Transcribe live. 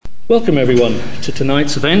Welcome everyone to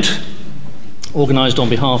tonight's event, organised on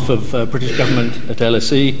behalf of British Government at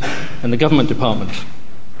LSE and the Government Department.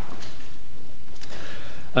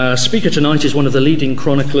 Speaker tonight is one of the leading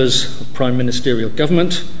chroniclers of prime ministerial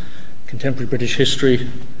government, contemporary British history,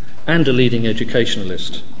 and a leading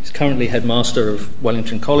educationalist. He's currently headmaster of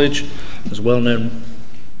Wellington College, as a well-known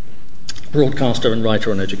broadcaster and writer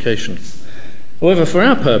on education. However, for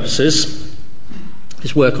our purposes,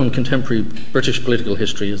 his work on contemporary British political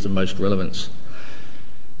history is the most relevant.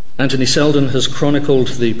 Anthony Seldon has chronicled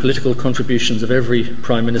the political contributions of every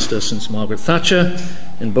Prime Minister since Margaret Thatcher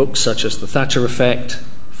in books such as The Thatcher Effect,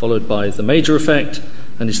 followed by The Major Effect,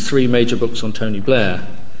 and his three major books on Tony Blair: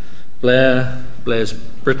 Blair, Blair's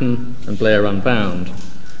Britain, and Blair Unbound.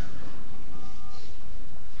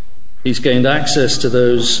 He's gained access to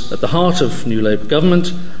those at the heart of New Labour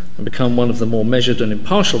government and become one of the more measured and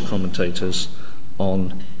impartial commentators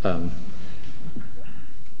on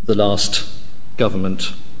the last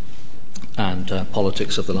government and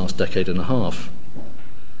politics of the last decade and a half.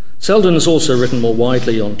 Seldon has also written more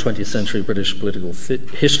widely on 20th century British political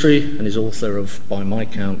history and is author of, by my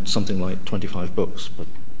count, something like 25 books, but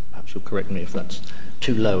perhaps you'll correct me if that's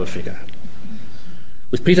too low a figure.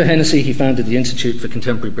 With Peter Hennessy, he founded the Institute for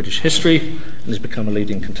Contemporary British History and has become a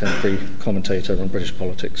leading contemporary commentator on British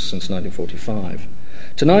politics since 1945.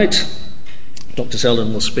 Tonight, Dr.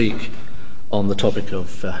 Seldon will speak on the topic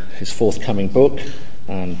of his forthcoming book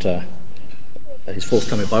and his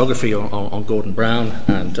forthcoming biography on Gordon Brown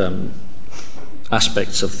and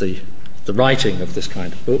aspects of the writing of this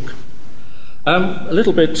kind of book. A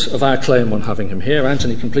little bit of our claim on having him here.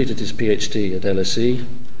 Anthony completed his PhD at LSE,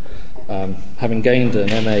 having gained an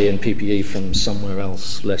MA in PPE from somewhere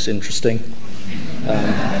else less interesting.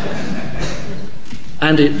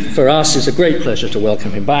 And it, for us, is a great pleasure to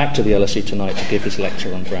welcome him back to the LSE tonight to give his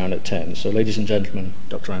lecture on Brown at 10. So, ladies and gentlemen,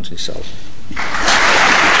 Dr. Anthony Seldon.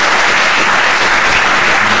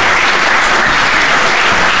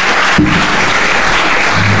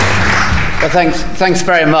 Well, thanks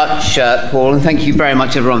very much, Paul, and thank you very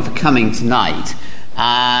much, everyone, for coming tonight.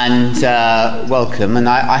 And welcome. And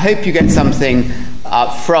I hope you get something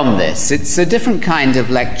from this. It's a different kind of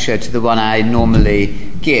lecture to the one I normally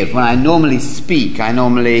give. When I normally speak, I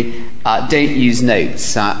normally don't use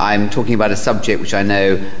notes. I'm talking about a subject which I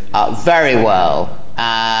know very well.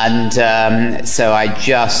 And so I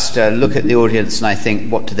just look at the audience and I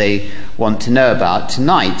think, what do they want to know about?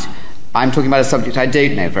 Tonight, I'm talking about a subject I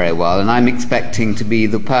don't know very well, and I'm expecting to be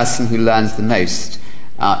the person who learns the most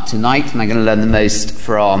tonight, and I'm going to learn the most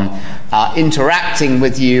from interacting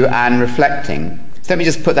with you and reflecting. So let me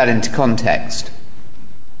just put that into context.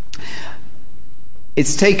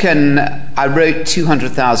 I wrote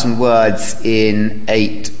 200,000 words in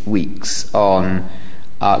 8 weeks on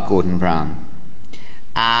Gordon Brown.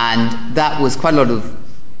 And that was quite a lot of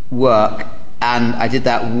work, and I did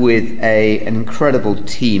that with an incredible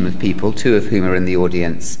team of people, two of whom are in the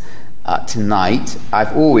audience tonight.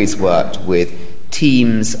 I've always worked with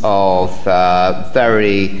teams of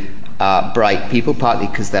very bright people, partly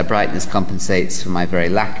because their brightness compensates for my very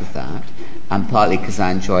lack of that, and partly because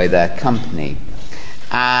I enjoy their company.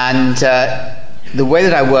 And the way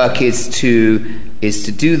that I work is to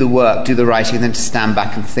do the work, do the writing, and then to stand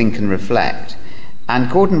back and think and reflect. And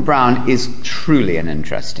Gordon Brown is truly an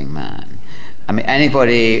interesting man. I mean,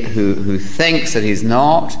 anybody who thinks that he's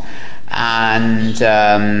not,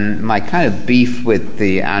 and my kind of beef with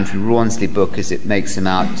the Andrew Rawnsley book is it makes him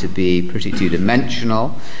out to be pretty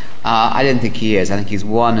two-dimensional. I don't think he is. I think he's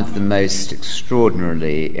one of the most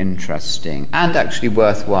extraordinarily interesting and actually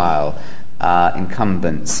worthwhile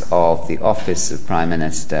incumbents of the office of Prime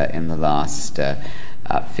Minister in the last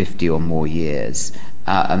 50 or more years.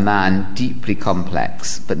 A man deeply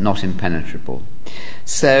complex but not impenetrable.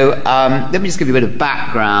 So let me just give you a bit of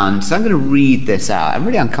background. So I'm going to read this out. I'm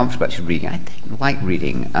really uncomfortable actually reading. I don't like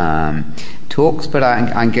reading talks, but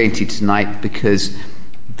I'm going to tonight because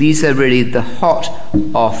these are really the hot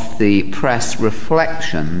off the press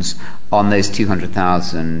reflections on those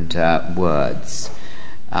 200,000 words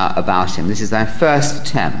about him. This is our first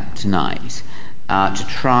attempt tonight to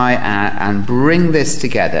try and bring this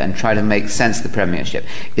together and try to make sense of the Premiership.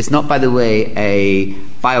 It's not, by the way, a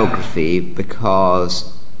biography,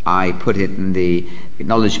 because I put it in the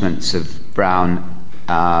acknowledgements of Brown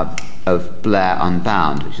of Blair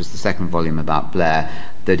Unbound, which is the second volume about Blair,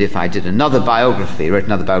 that if I did wrote another biography,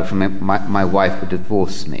 my wife would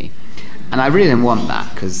divorce me. And I really didn't want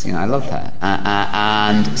that, because I love her.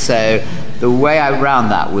 And so the way I ran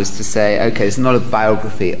that was to say, okay, it's not a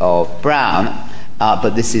biography of Brown,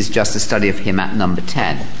 but this is just a study of him at number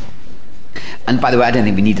 10. And by the way, I don't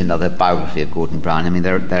think we need another biography of Gordon Brown. I mean,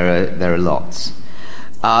 there are lots.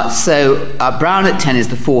 So Brown at 10 is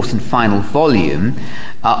the fourth and final volume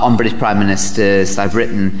on British Prime Ministers I've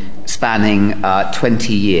written, spanning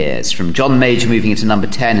 20 years, from John Major moving into number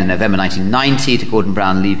 10 in November 1990 to Gordon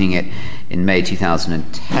Brown leaving it in May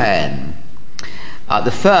 2010.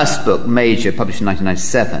 The first book, Major, published in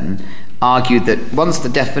 1997, argued that once the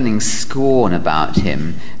deafening scorn about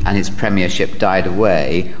him and his premiership died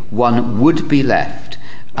away, one would be left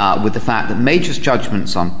with the fact that Major's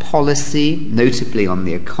judgments on policy, notably on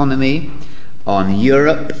the economy, on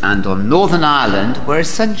Europe and on Northern Ireland, were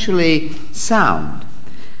essentially sound,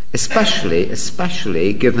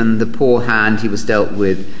 especially given the poor hand he was dealt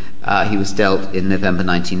in November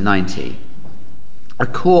 1990. A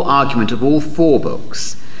core argument of all four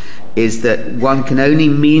books is that one can only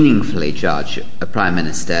meaningfully judge a Prime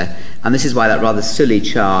Minister, and this is why that rather silly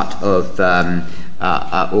chart of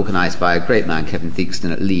organised by a great man, Kevin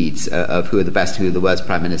Theakston at Leeds, of who are the best, who are the worst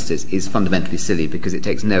Prime Ministers, is fundamentally silly because it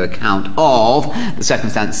takes no account of the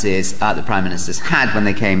circumstances the Prime Ministers had when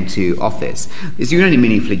they came to office. You can only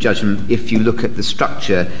meaningfully judge them if you look at the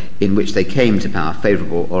structure in which they came to power,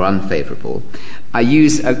 favourable or unfavourable. I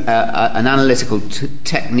use an analytical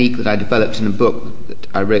technique that I developed in a book that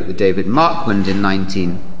I wrote with David Marquand in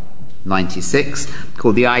 1996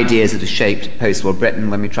 called The Ideas That Have Shaped Post-War Britain,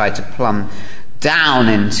 when we tried to plumb down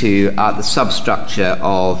into the substructure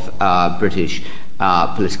of British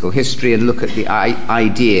political history and look at the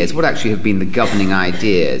ideas, what actually have been the governing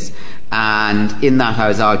ideas. And in that I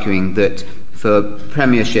was arguing that for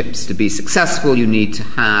premierships to be successful, you need to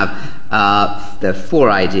have there are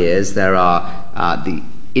four ideas. There are the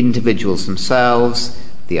individuals themselves,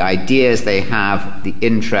 the ideas they have, the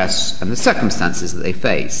interests, and the circumstances that they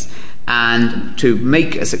face. And to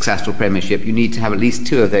make a successful premiership, you need to have at least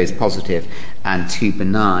two of those positive and two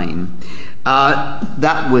benign.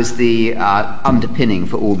 That was the underpinning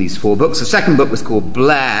for all these four books. The second book was called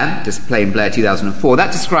Blair, just plain Blair 2004.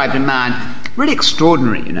 That described a man really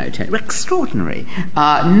extraordinary, extraordinary.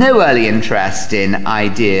 No early interest in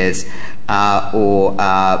ideas or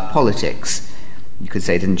politics. You could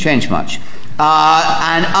say it didn't change much.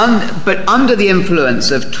 But under the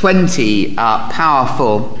influence of 20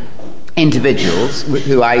 powerful individuals,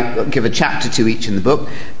 who I give a chapter to each in the book,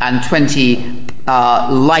 and 20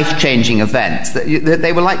 life-changing events, that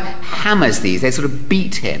they were like hammers. They sort of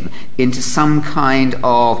beat him into some kind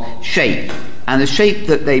of shape. And the shape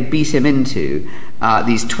that they beat him into,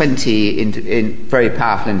 these 20 very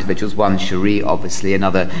powerful individuals, one Cherie, obviously,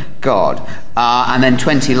 another God, and then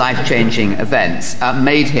 20 life-changing events,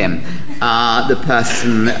 made him the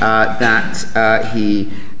person that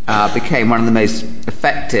he became, one of the most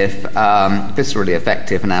effective, viscerally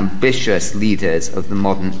effective and ambitious leaders of the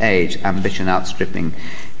modern age, ambition outstripping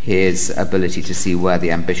his ability to see where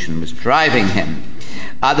the ambition was driving him.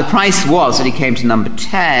 The price was that he came to number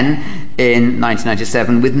 10 in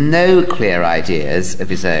 1997 with no clear ideas of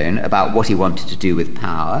his own about what he wanted to do with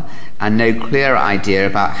power, and no clear idea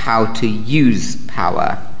about how to use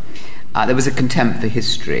power. There was a contempt for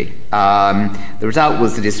history. The result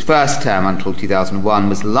was that his first term until 2001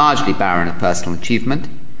 was largely barren of personal achievement.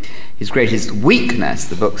 His greatest weakness,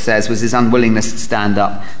 the book says, was his unwillingness to stand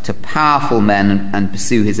up to powerful men and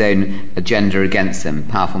pursue his own agenda against them,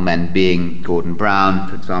 powerful men being Gordon Brown,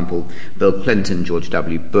 for example, Bill Clinton, George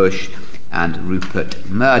W. Bush, and Rupert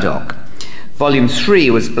Murdoch. Volume 3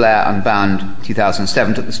 was Blair Unbound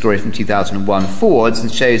 2007, took the story from 2001 forwards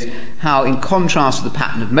and shows how, in contrast to the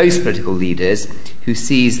pattern of most political leaders who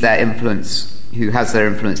has their influence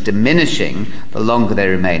diminishing the longer they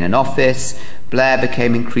remain in office, Blair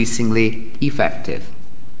became increasingly effective,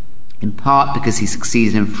 in part because he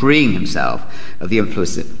succeeded in freeing himself of the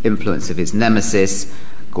influence of his nemesis,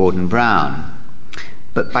 Gordon Brown.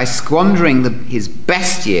 But by squandering his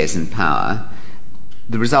best years in power,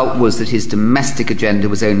 the result was that his domestic agenda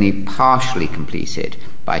was only partially completed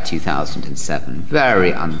by 2007.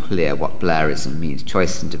 Very unclear what Blairism means.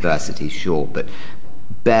 Choice and diversity, sure, but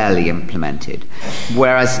barely implemented.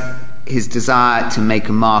 Whereas his desire to make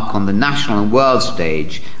a mark on the national and world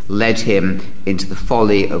stage led him into the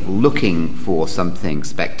folly of looking for something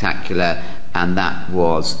spectacular, and that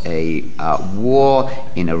was a war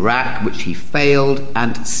in Iraq, which he failed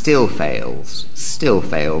and still fails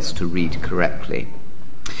to read correctly.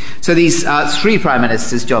 So these three Prime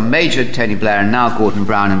Ministers, John Major, Tony Blair, and now Gordon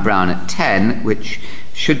Brown, and Brown at 10, which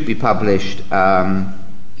should be published at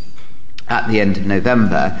the end of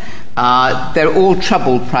November, they're all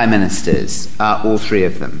troubled Prime Ministers, all three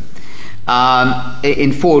of them.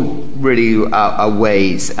 In four really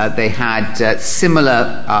ways. They had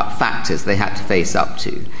similar factors they had to face up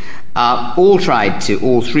to. All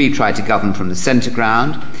three tried to govern from the centre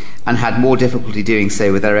ground, and had more difficulty doing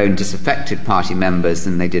so with their own disaffected party members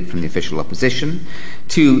than they did from the official opposition.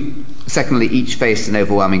 Secondly, each faced an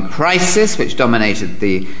overwhelming crisis which dominated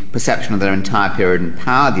the perception of their entire period in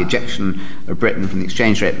power: the ejection of Britain from the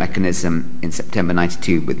exchange rate mechanism in September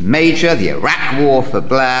 92 with Major, the Iraq War for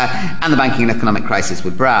Blair, and the banking and economic crisis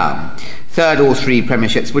with Brown. Third, all three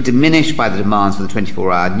premierships were diminished by the demands for the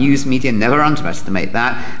 24-hour news media, never underestimate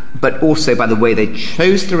that, but also by the way they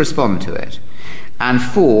chose to respond to it. And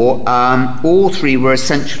four, all three were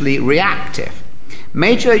essentially reactive.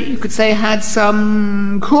 Major, you could say, had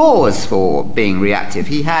some cause for being reactive.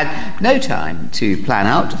 He had no time to plan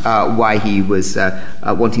out why he was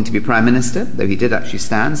wanting to be Prime Minister, though he did actually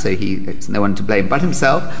stand, so there's no one to blame but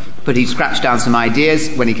himself. But he scratched down some ideas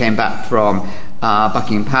when he came back from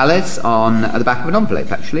Buckingham Palace on the back of an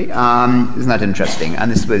envelope, actually. Isn't that interesting?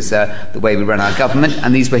 And this was the way we run our government,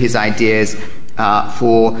 and these were his ideas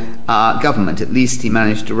for government. At least he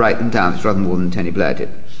managed to write them down. It's rather more than Tony Blair did.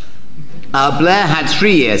 Blair had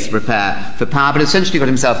 3 years to prepare for power, but essentially got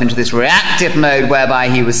himself into this reactive mode whereby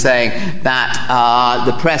he was saying that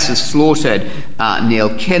the press has slaughtered Neil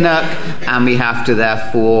Kinnock, and we have to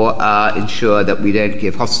therefore ensure that we don't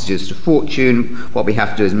give hostages to fortune. What we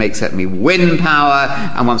have to do is make certain we win power,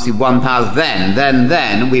 and once we won power,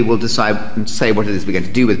 then we will decide and say what it is we're going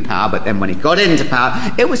to do with power. But then when he got into power,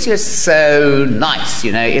 it was just so nice,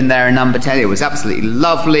 in there in Number 10. It was absolutely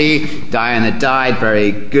lovely. Diana died,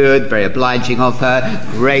 very good, very obliging of her,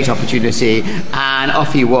 great opportunity, and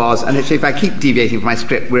off he was. And actually, if I keep deviating from my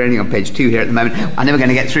script, we're only on page 2 here at the moment, I'm never going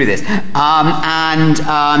to get through this.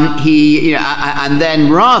 He, and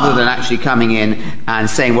then rather than actually coming in and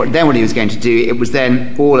saying what he was going to do, it was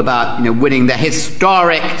then all about winning the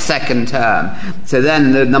historic second term. So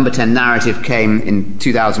then the Number 10 narrative came in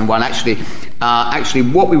 2001. Actually,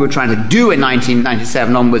 what we were trying to do in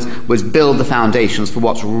 1997 onwards was build the foundations for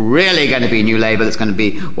what's really going to be New Labour, that's going to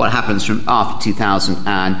be what happens from after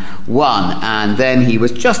 2001. And then he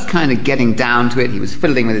was just kind of getting down to it. He was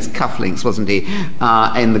fiddling with his cufflinks, wasn't he,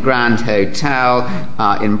 in the Grand Hotel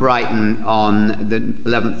in Brighton on the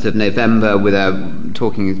 11th of November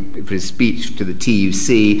talking for his speech to the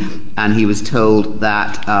TUC, and he was told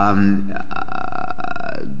that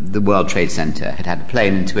the World Trade Center had a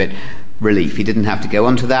plane into it. Relief. He didn't have to go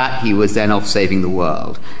on to that. He was then off saving the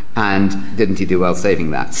world. And didn't he do well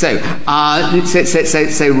saving that? So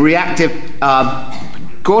reactive.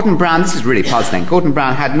 Gordon Brown, this is really puzzling. Gordon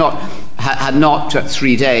Brown had not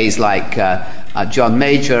 3 days like John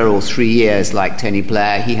Major or 3 years like Tony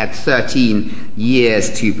Blair. He had 13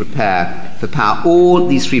 years to prepare for power. All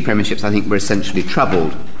these 3 premierships, I think, were essentially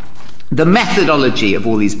troubled. The methodology of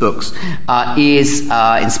all these books is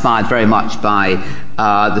inspired very much by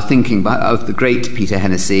the thinking of the great Peter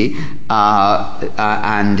Hennessy,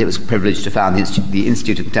 and it was a privilege to found the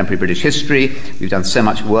Institute of Contemporary British History. We've done so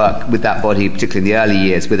much work with that body, particularly in the early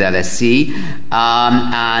years with LSE,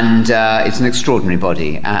 and it's an extraordinary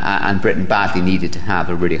body, and Britain badly needed to have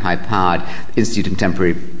a really high-powered Institute of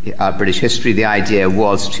Contemporary British History. The idea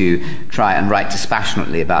was to try and write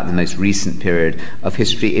dispassionately about the most recent period of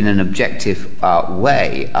history in an objective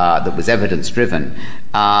way that was evidence-driven,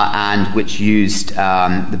 and which used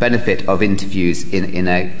the benefit of interviews in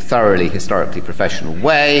a thoroughly historically professional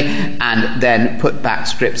way, and then put back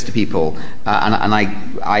scripts to people. And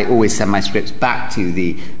I always send my scripts back to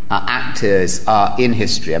the actors in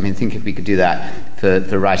history. I mean, think if we could do that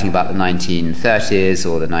for writing about the 1930s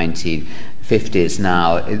or the 1950s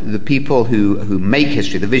now. The people who make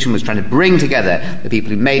history, the vision was trying to bring together the people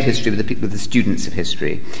who made history with the students of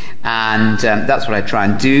history. And that's what I try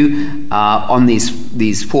and do. On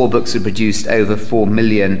these 4 books have produced over 4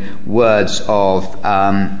 million words of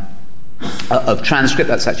transcript.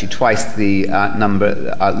 That's actually twice the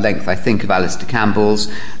length, I think, of Alistair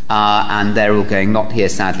Campbell's. And they're all going, not here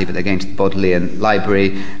sadly, but they're going to the Bodleian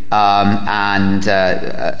Library, and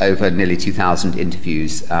over nearly 2,000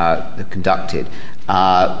 interviews conducted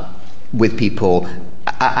with people.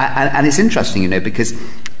 And it's interesting, because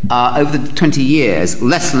over the 20 years,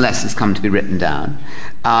 less and less has come to be written down.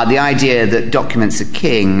 The idea that documents are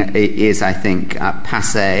king is, I think,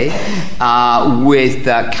 passé. With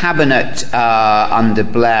Cabinet under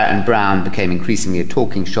Blair and Brown became increasingly a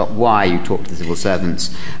talking shop. Why? You talk to the civil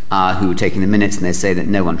servants who were taking the minutes, and they say that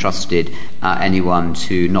no one trusted anyone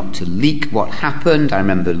not to leak what happened. I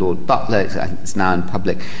remember Lord Butler, I think it's now in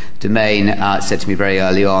public domain, said to me very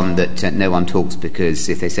early on that no one talks because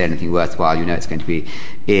if they say anything worthwhile, it's going to be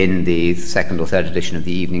in the second or third edition of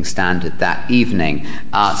the Evening Standard that evening.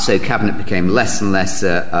 So Cabinet became less and less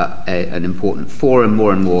an important forum,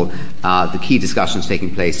 more and more the key discussions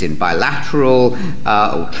taking place in bilateral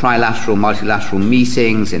or trilateral, multilateral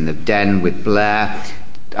meetings in the Den with Blair.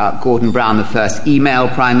 Gordon Brown, the first email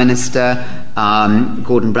Prime Minister.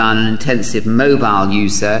 Gordon Brown, an intensive mobile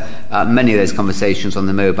user. Many of those conversations on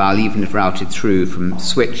the mobile, even if routed through from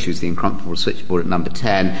Switch, who's the incomparable switchboard at number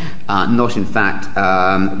 10, not in fact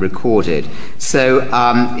recorded. So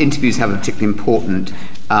interviews have a particularly important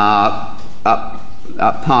part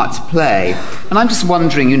to play. And I'm just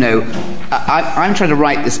wondering, I'm trying to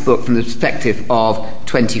write this book from the perspective of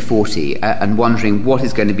 2040 and wondering what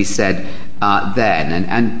is going to be said then.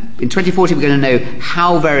 And in 2040, we're going to know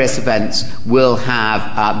how various events will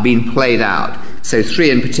have been played out. So 3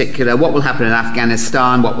 in particular: what will happen in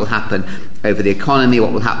Afghanistan, what will happen over the economy,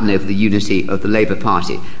 what will happen over the unity of the Labour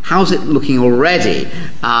Party. How's it looking already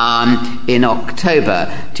in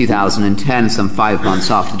October 2010, some 5 months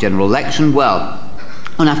after the general election? Well,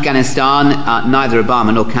 on Afghanistan, neither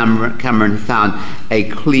Obama nor Cameron have found a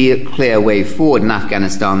clear way forward in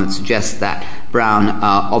Afghanistan that suggests that Brown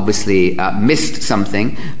obviously missed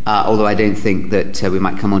something, although I don't think that we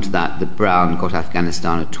might come on to that Brown got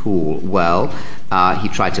Afghanistan at all well. He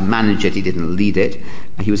tried to manage it, he didn't lead it.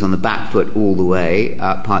 He was on the back foot all the way,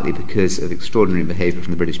 partly because of extraordinary behaviour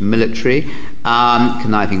from the British military,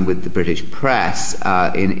 conniving with the British press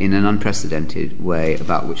in an unprecedented way,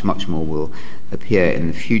 about which much more will appear in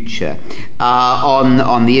the future.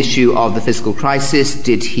 On the issue of the fiscal crisis,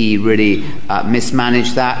 did he really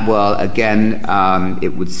mismanage that? Well, again,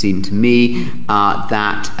 it would seem to me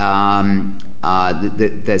that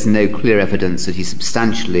there's no clear evidence that his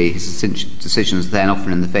decisions then,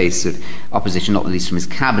 often in the face of opposition, not least from his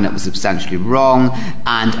cabinet, were substantially wrong.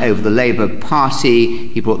 And over the Labour Party,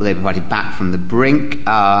 he brought the Labour Party back from the brink.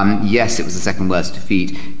 Yes, it was the second worst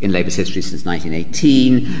defeat in Labour's history since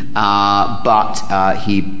 1918, but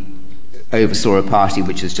he oversaw a party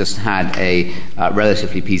which has just had a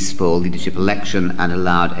relatively peaceful leadership election and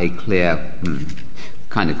allowed a clear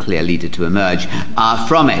leader to emerge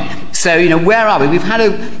from it. So, where are we? We've had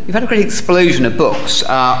a great explosion of books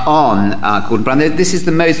on Gordon Brown. This is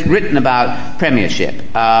the most written about premiership,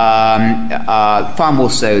 far more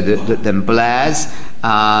so than Blair's.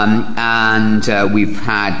 And we've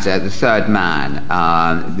had The Third Man.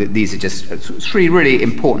 These are just 3 really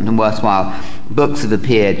important and worthwhile books that have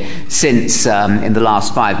appeared since in the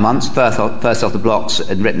last 5 months. First off the blocks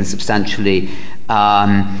and written substantially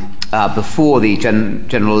before the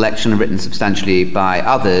general election, written substantially by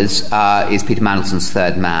others, is Peter Mandelson's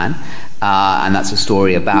Third Man. And that's a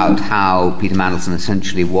story about how Peter Mandelson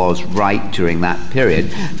essentially was right during that period.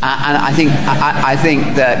 And I think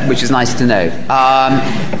that, which is nice to know,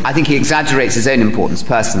 I think he exaggerates his own importance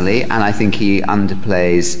personally, and I think he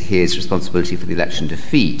underplays his responsibility for the election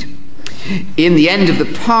defeat. In The End of the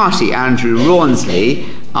Party, Andrew Rawnsley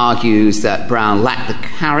argues that Brown lacked the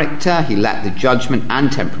character, he lacked the judgment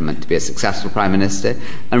and temperament to be a successful Prime Minister,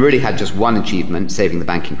 and really had just one achievement: saving the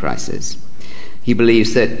banking crisis. He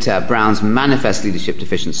believes that Brown's manifest leadership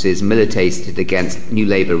deficiencies militated against New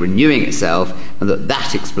Labour renewing itself, and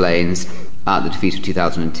that explains the defeat of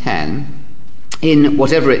 2010. In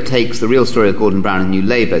Whatever It Takes, The Real Story of Gordon Brown and New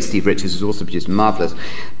Labour, Steve Richards, who's also produced a marvellous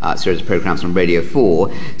series of programmes on Radio 4,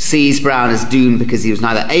 sees Brown as doomed because he was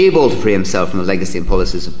neither able to free himself from the legacy and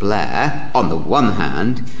policies of Blair, on the one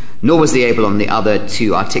hand, nor was he able, on the other,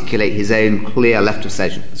 to articulate his own clear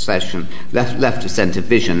left-of-centre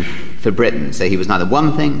vision for Britain. So he was neither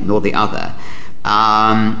one thing nor the other.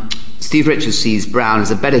 Steve Richards sees Brown as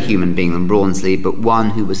a better human being than Rawnsley, but one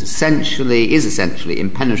who is essentially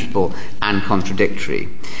impenetrable and contradictory.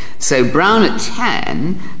 So Brown at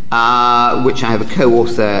 10, which I have a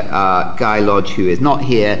co-author, Guy Lodge, who is not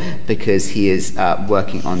here because he is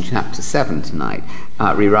working on Chapter 7 tonight,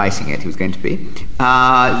 rewriting it. He was going to be.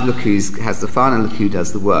 Look who has the fun and look who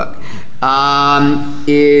does the work.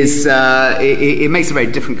 It makes a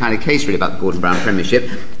very different kind of case, really, about the Gordon Brown premiership.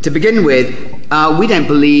 To begin with, we don't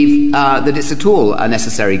believe that it's at all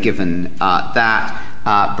necessary, given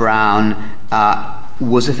that Brown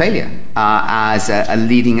was a failure as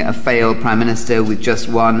a failed Prime Minister with just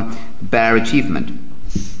one bare achievement.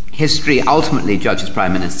 History ultimately judges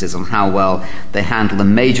Prime Ministers on how well they handle the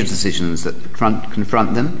major decisions that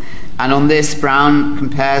confront them. And on this, Brown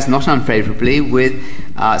compares not unfavourably with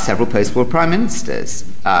several post-war Prime Ministers,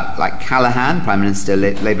 like Callaghan,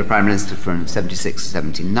 Labour Prime Minister from 76 to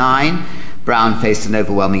 79. Brown faced an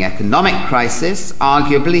overwhelming economic crisis.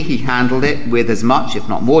 Arguably, he handled it with as much, if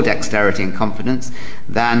not more, dexterity and confidence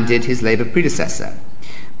than did his Labour predecessor.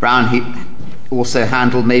 Brown also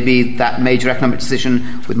handled maybe that major economic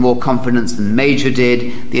decision with more confidence than Major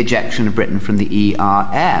did, the ejection of Britain from the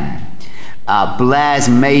ERM. Blair's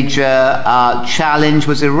major challenge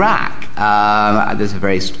was Iraq. There's a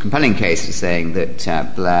very compelling case for saying that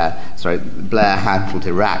Blair handled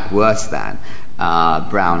Iraq worse than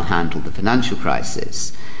Brown handled the financial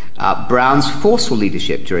crisis. Brown's forceful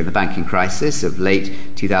leadership during the banking crisis of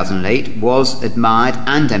late 2008 was admired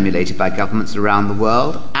and emulated by governments around the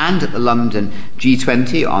world, and at the London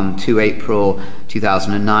G20 on 2 April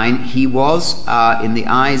 2009, he was, in the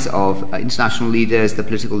eyes of international leaders, the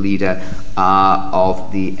political leader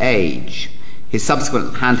of the age. His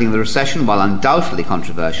subsequent handling of the recession, while undoubtedly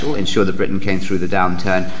controversial, ensured that Britain came through the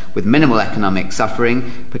downturn with minimal economic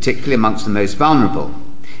suffering, particularly amongst the most vulnerable.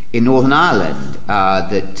 In Northern Ireland,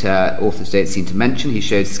 that authors don't seem to mention, he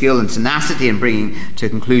showed skill and tenacity in bringing to a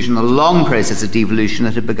conclusion a long process of devolution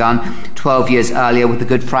that had begun 12 years earlier with the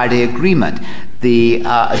Good Friday Agreement. The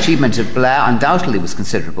achievement of Blair undoubtedly was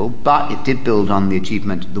considerable, but it did build on the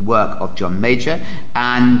achievement, the work of John Major,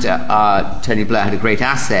 and Tony Blair had a great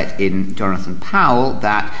asset in Jonathan Powell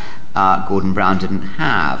that Gordon Brown didn't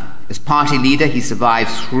have. As party leader, he survived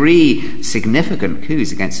 3 significant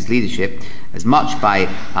coups against his leadership, as much by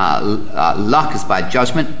luck as by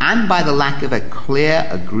judgment, and by the lack of a clear,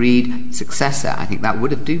 agreed successor. I think that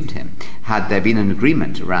would have doomed him had there been an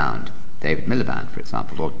agreement around David Miliband, for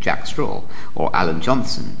example, or Jack Straw, or Alan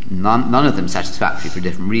Johnson. None of them satisfactory for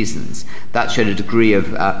different reasons. That showed a degree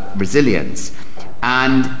of resilience.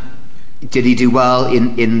 And did he do well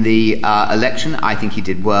in the election? I think he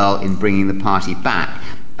did well in bringing the party back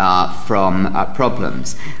from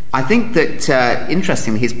problems. I think that,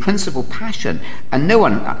 interestingly, his principal passion, and no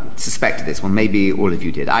one suspected this, well, maybe all of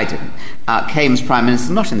you did, I didn't, came as Prime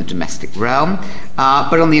Minister not in the domestic realm,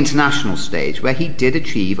 but on the international stage, where he did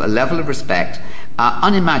achieve a level of respect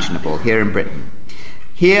unimaginable here in Britain.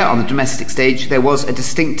 Here, on the domestic stage, there was a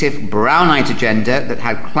distinctive Brownite agenda that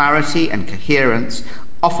had clarity and coherence,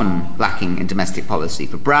 often lacking in domestic policy.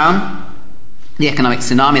 For Brown, the economic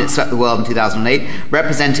tsunami that swept the world in 2008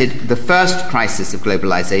 represented the first crisis of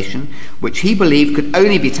globalization, which he believed could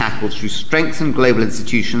only be tackled through strengthened global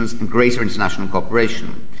institutions and greater international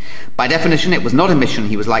cooperation. By definition, it was not a mission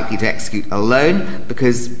he was likely to execute alone,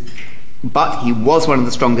 but he was one of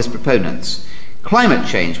the strongest proponents. Climate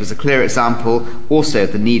change was a clear example also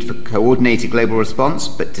of the need for coordinated global response,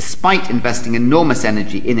 but despite investing enormous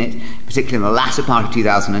energy in it, particularly in the latter part of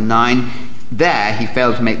 2009, there he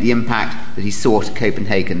failed to make the impact that he sought at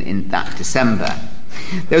Copenhagen in that December.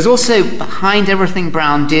 There was also, behind everything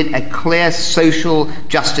Brown did, a clear social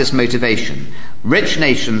justice motivation. Rich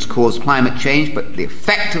nations cause climate change, but the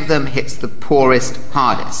effect of them hits the poorest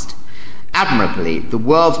hardest. Admirably, the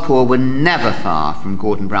world's poor were never far from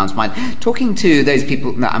Gordon Brown's mind. Talking to those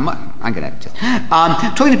people, talking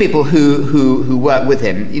to people who work with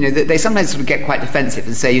him, they sometimes sort of get quite defensive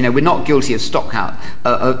and say, we're not guilty of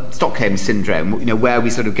Stockholm syndrome, where we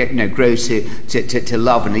sort of grow to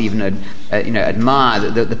love and even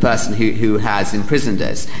admire the person who has imprisoned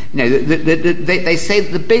us. They say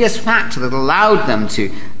that the biggest factor that allowed them to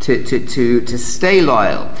stay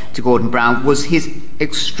loyal to Gordon Brown was his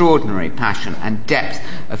extraordinary passion and depth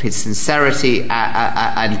of his sincerity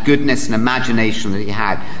and goodness and imagination that he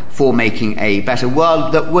had for making a better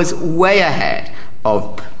world that was way ahead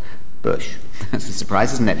of Bush. That's a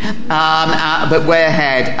surprise, isn't it? But way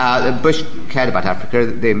ahead. Bush cared about Africa.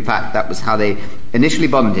 In fact, that was how they initially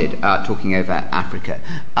bonded, talking over Africa.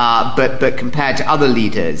 But compared to other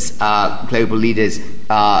leaders, global leaders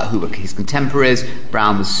who were his contemporaries,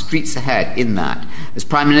 Brown was streets ahead in that. As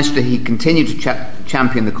Prime Minister, he continued to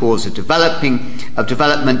champion the cause of development,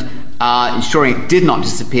 ensuring it did not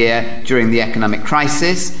disappear during the economic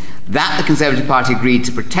crisis. That the Conservative Party agreed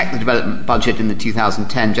to protect the development budget in the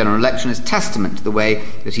 2010 general election is testament to the way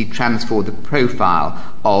that he transformed the profile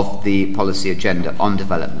of the policy agenda on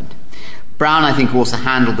development. Brown, I think, also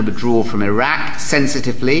handled the withdrawal from Iraq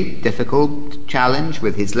sensitively, difficult challenge,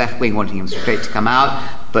 with his left wing wanting him straight to come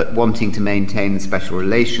out, but wanting to maintain the special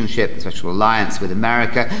relationship, the special alliance with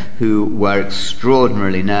America, who were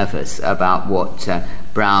extraordinarily nervous about what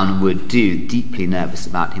Brown would do, deeply nervous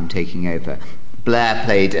about him taking over. Blair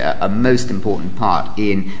played a most important part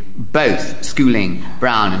in both schooling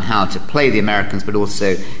Brown in how to play the Americans, but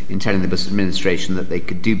also in telling the Bush administration that they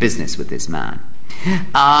could do business with this man.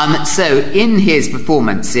 So in his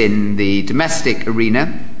performance in the domestic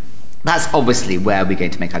arena, that's obviously where we're going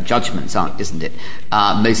to make our judgments, isn't it?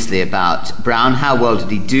 Mostly about Brown. How well did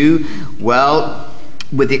he do? Well,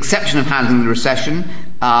 with the exception of handling the recession,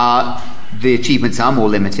 the achievements are more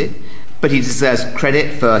limited. But he deserves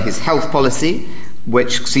credit for his health policy,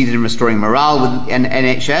 which succeeded in restoring morale with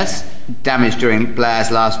NHS, damaged during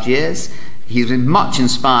Blair's last years. He's been much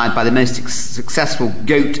inspired by the most successful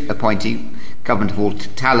GOAT appointee, Government of All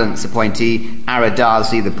Talents appointee, Ara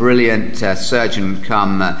Darzi, the brilliant surgeon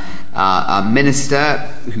come minister,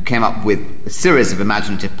 who came up with a series of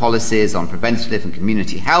imaginative policies on preventative and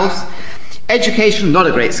community health. Education, not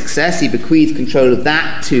a great success. He bequeathed control of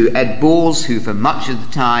that to Ed Balls, who for much of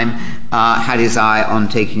the time had his eye on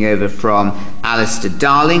taking over from Alistair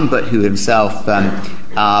Darling, but who himself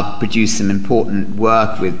produced some important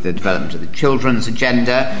work with the development of the children's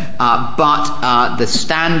agenda. But the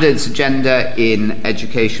standards agenda in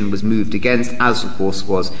education was moved against, as of course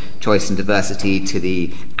was choice and diversity, to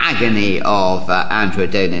the agony of Andrew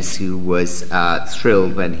Adonis, who was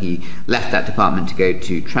thrilled when he left that department to go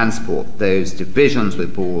to transport. Those divisions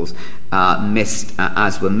with Balls missed,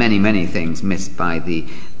 as were many, many things missed by the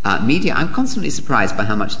media. I'm constantly surprised by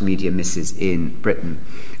how much the media misses in Britain.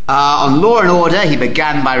 On law and order, he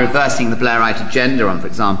began by reversing the Blairite agenda on, for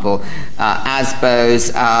example,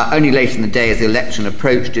 ASBOs. Only later in the day, as the election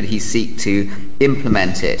approached, did he seek to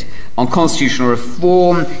implement it. On constitutional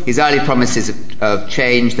reform, his early promises of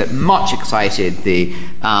change that much excited the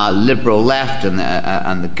liberal left and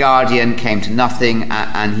the Guardian came to nothing,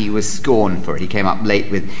 and he was scorned for it. He came up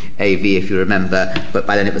late with AV, if you remember, but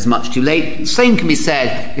by then it was much too late. The same can be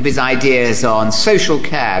said of his ideas on social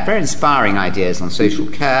care, very inspiring ideas on social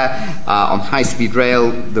care, on high-speed rail,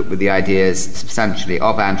 that were the ideas substantially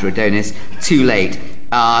of Andrew Adonis. Too late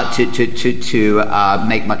to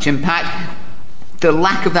make much impact. The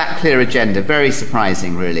lack of that clear agenda, very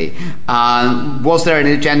surprising, really. Was there an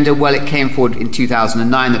agenda? Well, it came forward in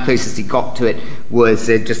 2009. The closest he got to it was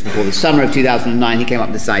just before the summer of 2009. He came up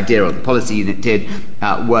with this idea, or the policy unit did,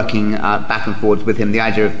 working back and forwards with him, the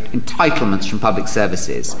idea of entitlements from public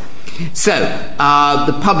services. So,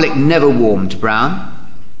 the public never warmed to Brown.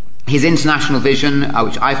 His international vision,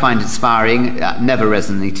 which I find inspiring, never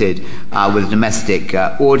resonated with a domestic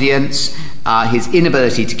audience. His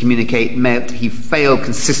inability to communicate meant he failed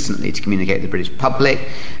consistently to communicate with the British public.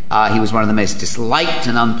 He was one of the most disliked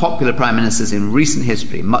and unpopular prime ministers in recent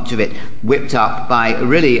history, much of it whipped up by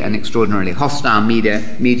really an extraordinarily hostile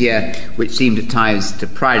media which seemed at times to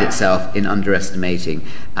pride itself in underestimating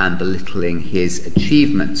and belittling his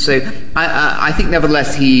achievements. So I think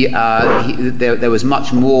nevertheless there was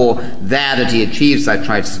much more there that he achieved, as I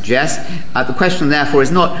tried to suggest. The question therefore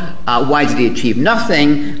is not why did he achieve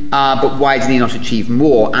nothing, but why did he not achieve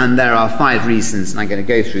more? And there are 5 reasons, and I'm going to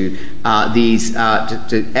go through these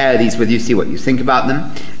to air these with you, see what you think about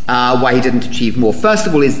them. Why he didn't achieve more. First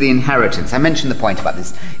of all is the inheritance. I mentioned the point about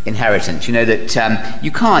this inheritance. You know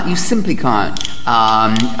that you simply can't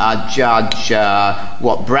judge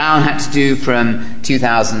what Brown had to do from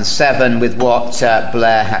 2007 with what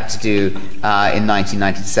Blair had to do in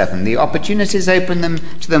 1997. The opportunities open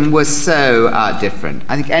to them were so different.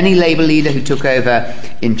 I think any Labour leader who took over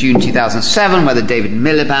in June 2007, whether David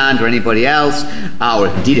Miliband or anybody else, or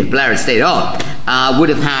indeed if Blair had stayed on, would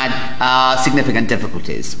have had significant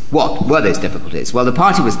difficulties. What were those difficulties? Well, the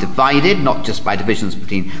party was divided, not just by divisions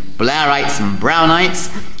between Blairites and Brownites,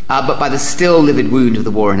 but by the still livid wound of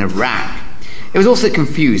the war in Iraq. It was also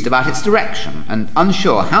confused about its direction and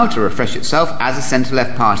unsure how to refresh itself as a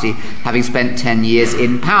centre-left party, having spent 10 years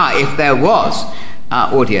in power. If there was,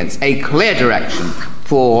 audience, a clear direction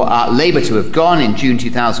for Labour to have gone in June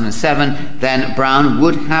 2007, then Brown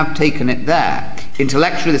would have taken it there.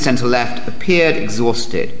 Intellectually, the centre-left appeared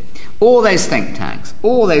exhausted. All those think tanks,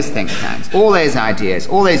 all those ideas,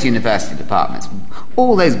 all those university departments,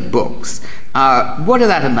 all those books, what did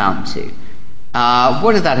that amount to?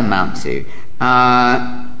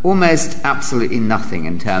 Almost absolutely nothing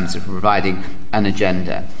in terms of providing an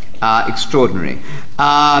agenda. Extraordinary.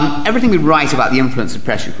 Everything we write about the influence of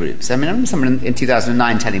pressure groups. I mean, I remember someone in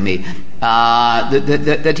 2009 telling me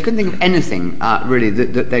that he couldn't think of anything really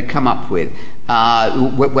that they'd come up with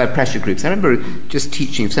where pressure groups. I remember just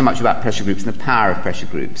teaching so much about pressure groups and the power of pressure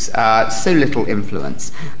groups. So little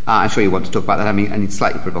influence. I'm sure you want to talk about that. I mean,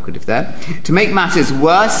 slightly provocative there. To make matters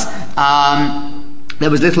worse, there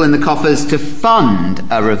was little in the coffers to fund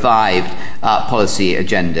a revived policy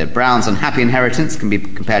agenda. Brown's unhappy inheritance can be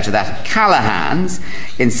compared to that of Callaghan's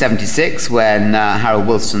in '76, when Harold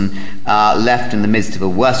Wilson left in the midst of a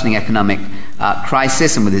worsening economic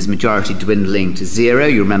crisis and with his majority dwindling to zero.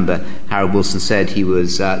 You remember Harold Wilson said he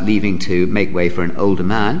was leaving to make way for an older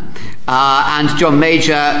man. And John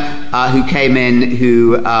Major, who came in,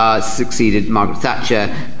 who succeeded Margaret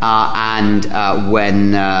Thatcher, and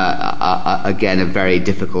when, again, a very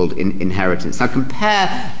difficult inheritance. Now compare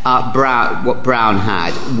what Brown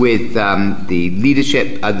had with the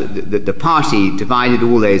leadership, the party divided,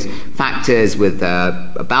 all those factors, with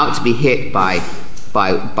about to be hit by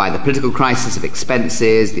the political crisis of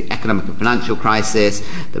expenses, the economic and financial crisis,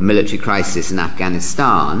 the military crisis in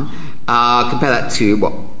Afghanistan. Compare that to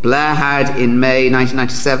what Blair had in May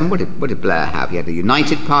 1997. What did Blair have? He had a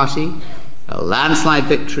united party, a landslide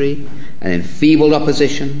victory, an enfeebled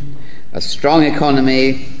opposition, a strong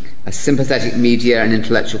economy, a sympathetic media and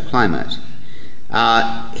intellectual climate.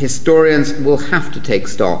 Historians will have to take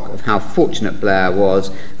stock of how fortunate Blair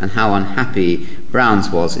was and how unhappy Brown's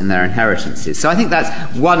was in their inheritances. So I think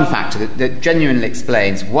that's one factor that genuinely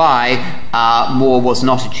explains why more was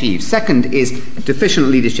not achieved. Second is deficient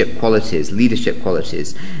leadership qualities.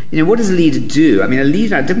 What does a leader do? I mean, a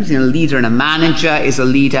leader, difference between a leader and a manager is a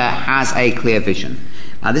leader has a clear vision.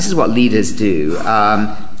 This is what leaders do.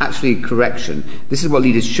 Correction. This is what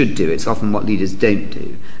leaders should do. It's often what leaders don't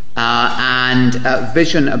do. And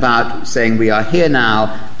vision about saying we are here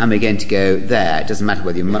now and we're going to go there. It doesn't matter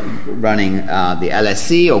whether you're running the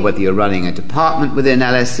LSE or whether you're running a department within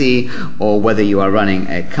LSE or whether you are running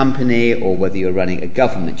a company or whether you're running a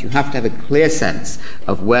government. You have to have a clear sense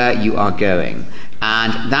of where you are going.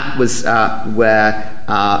 And that was where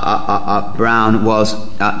Brown was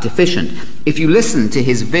deficient. If you listen to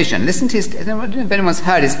his vision, I don't know if anyone's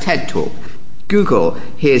heard his TED Talk. Google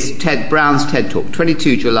Brown's TED Talk,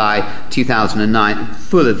 22 July 2009,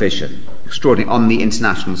 full of vision, extraordinary, on the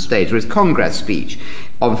international stage, or his Congress speech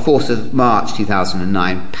on 4th of March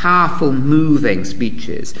 2009, powerful, moving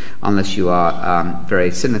speeches, unless you are very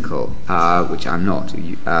cynical, which I'm not.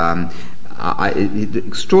 The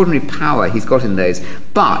extraordinary power he's got in those.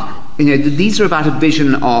 But these are about a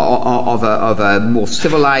vision of a more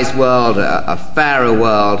civilized world, a fairer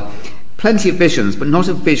world. Plenty of visions, but not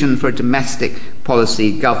a vision for a domestic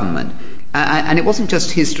policy government. And it wasn't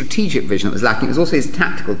just his strategic vision that was lacking, it was also his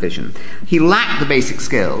tactical vision. He lacked the basic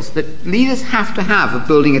skills that leaders have to have of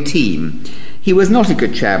building a team. He was not a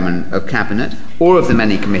good chairman of cabinet or of the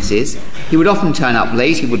many committees. He would often turn up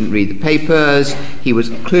late, he wouldn't read the papers, he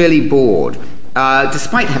was clearly bored.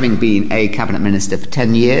 Despite having been a cabinet minister for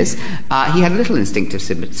 10 years, he had little instinctive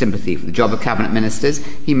sympathy for the job of cabinet ministers.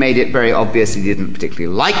 He made it very obvious he didn't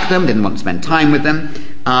particularly like them, didn't want to spend time with them.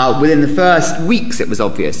 Within the first weeks, it was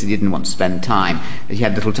obvious he didn't want to spend time. He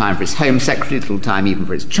had little time for his Home Secretary, little time even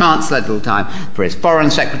for his Chancellor, little time for his Foreign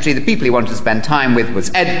Secretary. The people he wanted to spend time with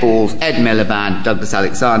was Ed Balls, Ed Miliband, Douglas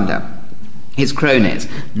Alexander. His cronies.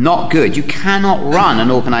 Not good. You cannot run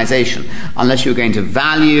an organisation unless you're going to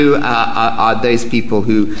value those people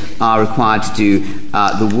who are required to do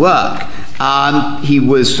the work. He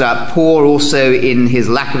was poor also in his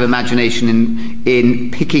lack of imagination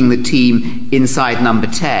in picking the team inside number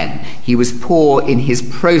 10. He was poor in his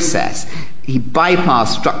process. He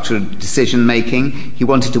bypassed structured decision-making. He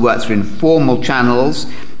wanted to work through informal channels.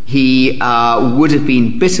 He would have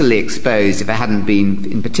been bitterly exposed if it hadn't been,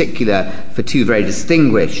 in particular, for three very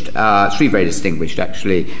distinguished,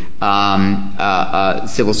 actually,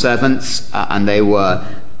 civil servants, and they were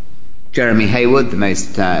Jeremy Haywood, the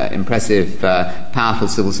most impressive, powerful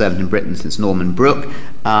civil servant in Britain since Norman Brooke,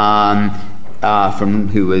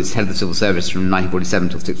 who was head of the civil service from 1947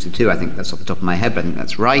 till 1962. I think that's off the top of my head, but I think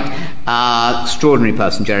that's right. Extraordinary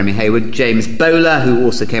person, Jeremy Haywood. James Bowler, who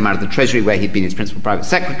also came out of the Treasury, where he'd been his principal private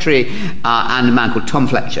secretary, and a man called Tom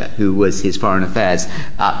Fletcher, who was his Foreign Affairs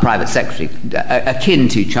private secretary, akin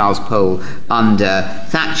to Charles Pole under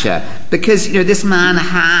Thatcher. Because this man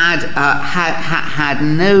had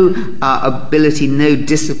no ability, no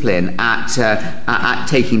discipline at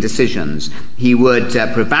taking decisions. He would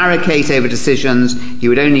prevaricate over decisions. He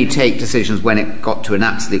would only take decisions when it got to an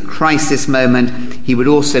absolute crisis moment. He would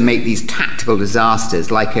also make these tactical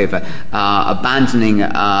disasters, like over abandoning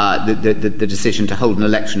the decision to hold an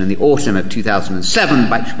election in the autumn of 2007,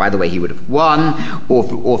 which, by the way, he would have won,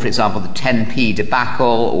 or for example, the 10p debacle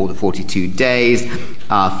or the 42 days.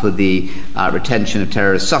 for the retention of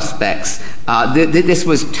terrorist suspects. This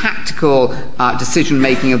was tactical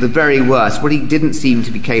decision-making of the very worst. What he didn't seem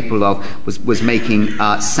to be capable of was making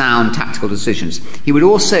sound tactical decisions. He would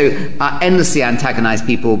also endlessly antagonize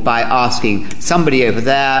people by asking somebody over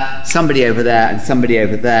there, and somebody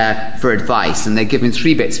over there for advice. And they'd give him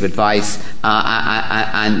 3 bits of advice,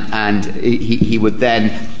 and he would then,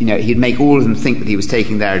 he'd make all of them think that he was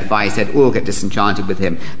taking their advice. They'd all get disenchanted with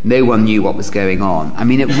him. No one knew what was going on. I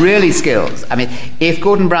mean, it really skills. I mean, if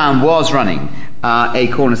Gordon Brown was running a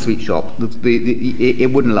corner sweet shop,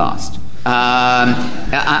 it wouldn't last. And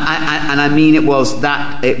I mean, it was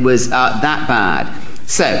that bad.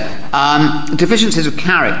 So, deficiencies of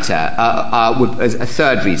character as a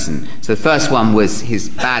third reason. So the first one was his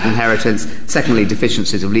bad inheritance. Secondly,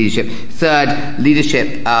 deficiencies of leadership. Third,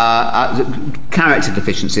 leadership, character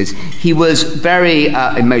deficiencies. He was very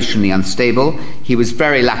emotionally unstable. He was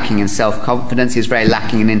very lacking in self-confidence. He was very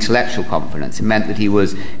lacking in intellectual confidence. It meant that he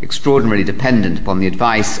was extraordinarily dependent upon the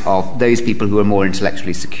advice of those people who were more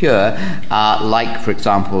intellectually secure, like, for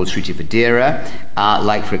example, Shruti Vadera,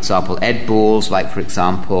 like, for example, Ed Balls, like, for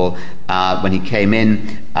example, when he came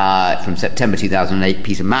in from September 2008,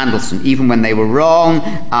 Peter Mandelson. Even when they were wrong,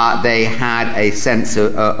 they had a sense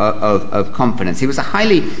of confidence. He was a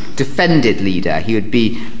highly defended leader. He would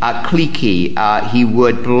be cliquey. He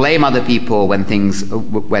would blame other people when things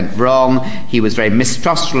went wrong. He was very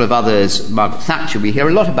mistrustful of others. Margaret Thatcher, we hear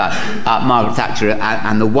a lot about Margaret Thatcher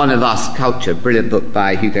and the One of Us culture, brilliant book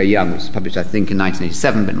by Hugo Young, which was published, I think, in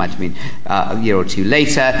 1987, but it might have been a year or two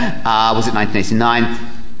later. Was it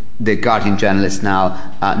 1989? The Guardian journalist now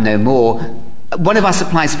no more. One of Us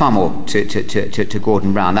applies far more to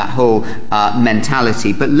Gordon Brown, that whole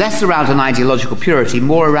mentality, but less around an ideological purity,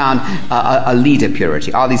 more around a leader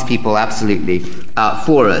purity. Are these people absolutely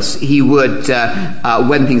for us? He would,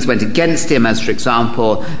 when things went against him, as for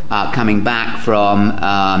example, coming back from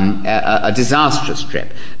a disastrous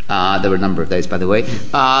trip, there were a number of those, by the way.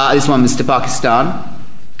 This one was to Pakistan.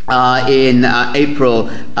 In April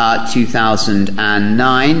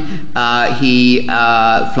 2009, he,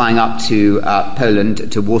 flying up to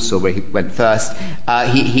Poland, to Warsaw, where he went first,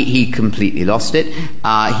 he completely lost it.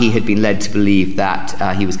 He had been led to believe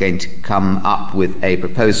that he was going to come up with a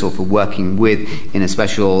proposal for working in a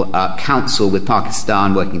special council with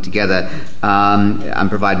Pakistan, working together and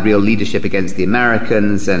provide real leadership against the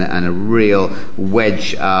Americans and a real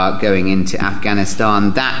wedge going into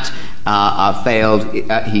Afghanistan. That failed.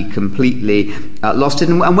 He completely lost it.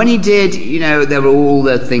 And when he did, there were all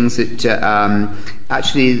the things that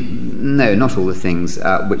actually, no, not all the things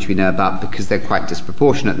which we know about, because they're quite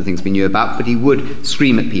disproportionate, the things we knew about, but he would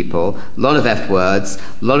scream at people, a lot of F words,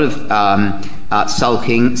 a lot of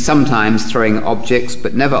sulking, sometimes throwing objects,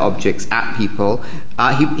 but never objects at people.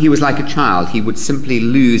 He was like a child. He would simply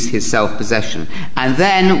lose his self-possession. And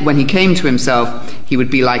then, when he came to himself, he would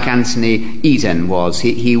be like Anthony Eden was.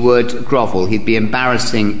 He would grovel. He'd be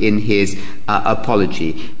embarrassing in his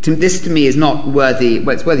apology. This, to me, is not worthy,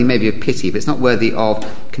 well, it's worthy maybe of pity, but it's not worthy of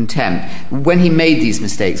contempt. When he made these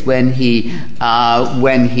mistakes, when he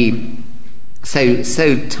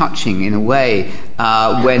so touching in a way,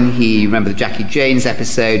 when he, remember the Jackie Janes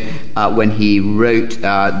episode, when he wrote,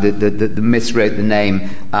 miswrote the name,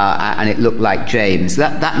 and it looked like James.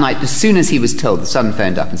 That night, as soon as he was told, the Sun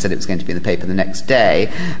phoned up and said it was going to be in the paper the next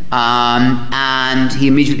day, and he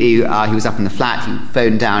immediately, he was up in the flat, he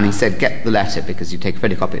phoned down, he said, get the letter, because you take a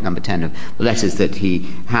photocopy at number 10 of the letters that he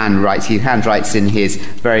handwrites. He handwrites in his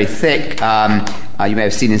very thick, you may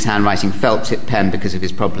have seen his handwriting, felt-tip pen because of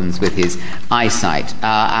his problems with his eyesight,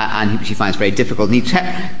 and which he finds very difficult. And he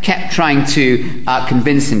kept trying to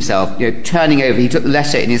convince himself, turning over. He took the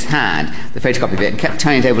letter in his hand, the photocopy of it, and kept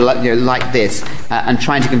turning it over like this, and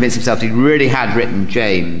trying to convince himself that he really had written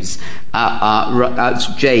James.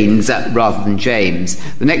 James rather than James.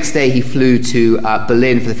 The next day he flew to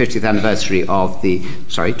Berlin for the 20th anniversary of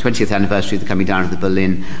the coming down of the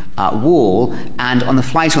Berlin Wall, and on the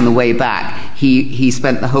flight on the way back he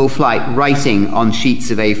spent the whole flight writing on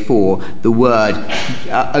sheets of A4 the word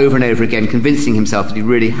over and over again, convincing himself that he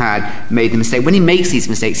really had made the mistake. When he makes these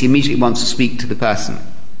mistakes, he immediately wants to speak to the person.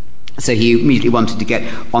 So he immediately wanted to get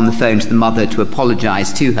on the phone to the mother to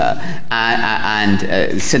apologise to her,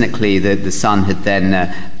 and cynically the son had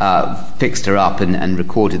then fixed her up and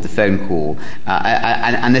recorded the phone call,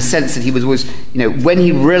 and the sense that he was always, when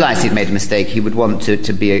he realised he'd made a mistake, he would want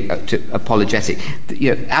to be apologetic.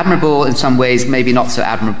 Admirable in some ways, maybe not so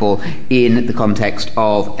admirable in the context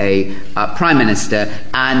of a prime minister,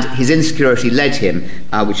 and his insecurity led him,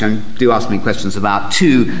 which I do ask me questions about,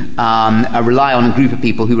 to rely on a group of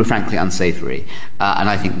people who were frankly frankly unsavoury, and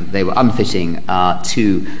I think that they were unfitting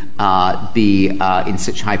to be in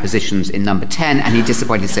such high positions in number 10, and he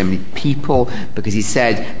disappointed so many people because he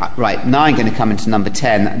said, right, now I'm going to come into number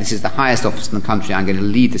 10, this is the highest office in the country, I'm going to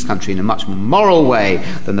lead this country in a much more moral way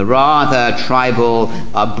than the rather tribal,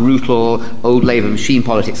 brutal, old Labour machine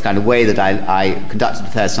politics kind of way that I conducted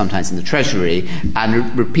affairs sometimes in the Treasury,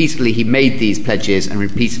 and repeatedly he made these pledges, and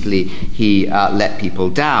repeatedly he let people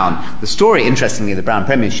down. The story, interestingly, of the Brown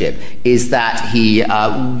Premiership is that he,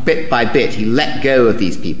 bit by bit, he let go of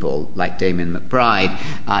these people, like Damien McBride.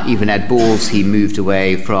 Even Ed Balls, he moved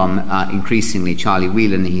away from. Increasingly, Charlie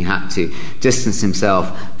Whelan, he had to distance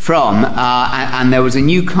himself from. And there was a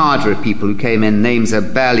new cadre of people who came in, names are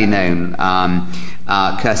barely known,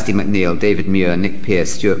 Kirsty McNeil, David Muir, Nick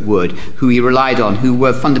Pearce, Stuart Wood, who he relied on, who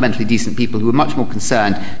were fundamentally decent people who were much more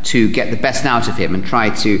concerned to get the best out of him and try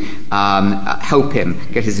to help him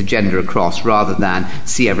get his agenda across rather than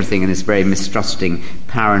see everything in this very mistrusting,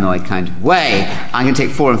 paranoid kind of way. I'm going to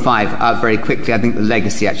take 4 and 5 very quickly. I think the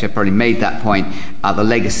legacy, actually I probably made that point, the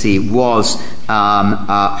legacy was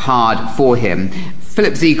hard for him.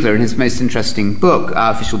 Philip Ziegler, in his most interesting book,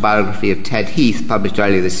 Official Biography of Ted Heath, published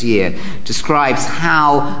earlier this year, describes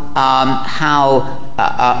how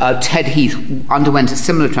Ted Heath underwent a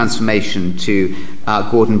similar transformation to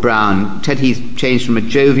Gordon Brown. Ted Heath changed from a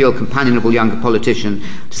jovial, companionable younger politician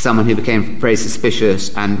to someone who became very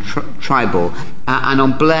suspicious and tribal. And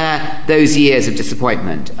on Blair, those years of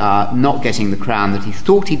disappointment, not getting the crown that he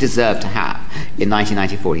thought he deserved to have in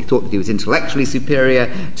 1994. He thought that he was intellectually superior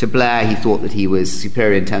to Blair. He thought that he was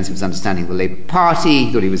superior in terms of his understanding of the Labour Party.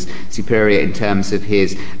 He thought he was superior in terms of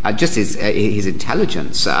his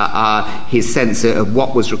intelligence, his sense of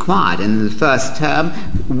what was required. And in the first term,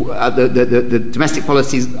 the domestic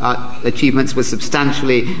policy achievements were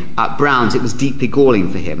substantially Brown's. It was deeply galling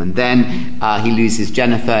for him. And then he loses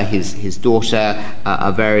Jennifer, his daughter,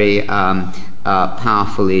 a very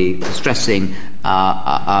powerfully distressing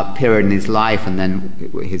period in his life, and then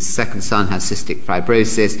his second son has cystic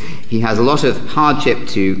fibrosis. He has a lot of hardship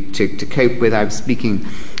to cope with. I was speaking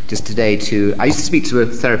just today I used to speak to a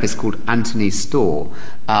therapist called Anthony Storr,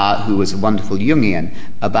 who was a wonderful Jungian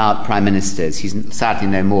about prime ministers. He's sadly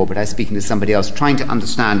no more, but I was speaking to somebody else trying to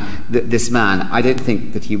understand this man. I don't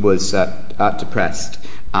think that he was depressed.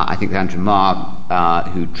 I think that Andrew Marr,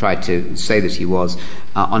 who tried to say that he was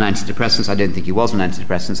on antidepressants, I don't think he was on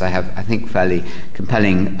antidepressants. I have, I think, fairly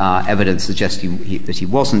compelling evidence suggesting that he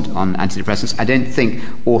wasn't on antidepressants. I don't think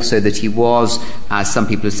also that he was, as some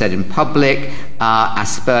people have said in public,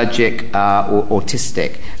 Aspergic or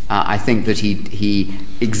autistic. I think that he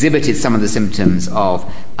exhibited some of the symptoms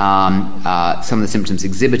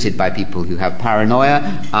exhibited by people who have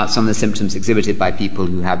paranoia, some of the symptoms exhibited by people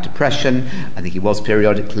who have depression. I think he was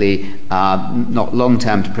periodically not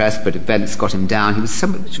long-term depressed, but events got him down. He was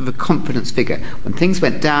somewhat of a confidence figure. When things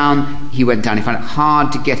went down, he went down. He found it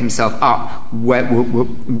hard to get himself up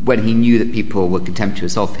when he knew that people were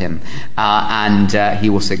contemptuous of him. And he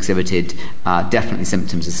also exhibited definitely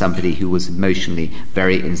symptoms of somebody who was emotionally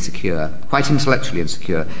very insecure, quite intellectually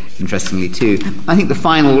insecure, interestingly too. I think the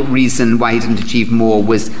final reason why he didn't achieve more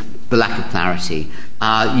was the lack of clarity.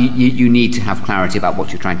 You need to have clarity about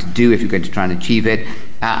what you're trying to do if you're going to try and achieve it.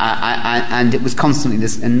 And it was constantly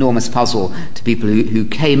this enormous puzzle to people who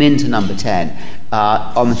came into number 10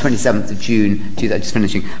 on the 27th of June,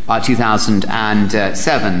 2007,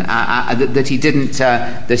 that he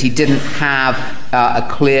didn't have a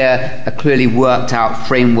clearly worked out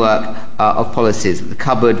framework of policies. The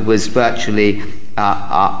cupboard was virtually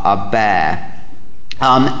bare.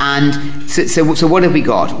 And so what have we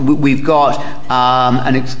got? We've got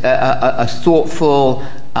a thoughtful,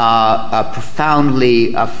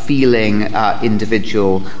 profoundly feeling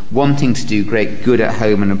individual wanting to do great good at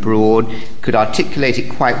home and abroad, could articulate it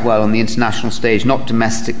quite well on the international stage, not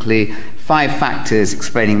domestically. 5 factors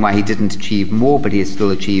explaining why he didn't achieve more, but he has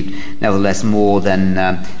still achieved, nevertheless, more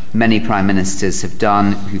than many prime ministers have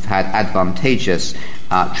done who've had advantageous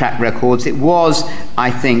track records. It was,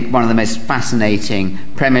 I think, one of the most fascinating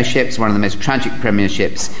premierships, one of the most tragic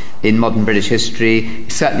premierships in modern British history,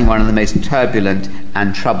 certainly one of the most turbulent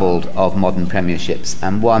and troubled of modern premierships,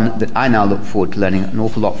 and one that I now look forward to learning an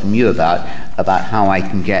awful lot from you about how I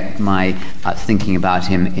can get my thinking about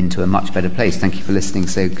him into a much better place. Thank you for listening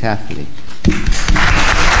so carefully.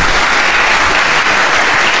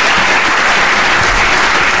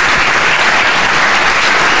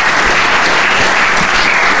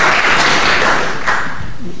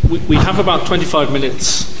 We have about 25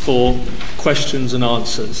 minutes for questions and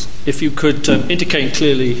answers. If you could indicate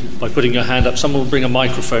clearly by putting your hand up, someone will bring a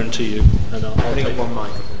microphone to you. And I'll take one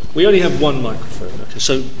microphone. We only have one microphone, okay,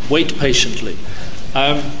 so wait patiently.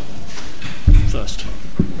 First.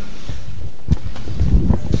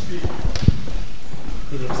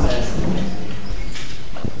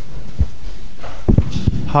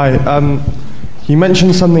 Hi. You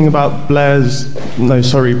mentioned something about Brown's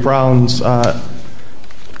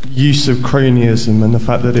use of cronyism and the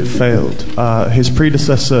fact that it failed. His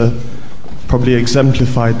predecessor probably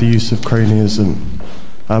exemplified the use of cronyism.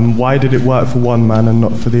 Why did it work for one man and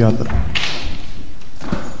not for the other?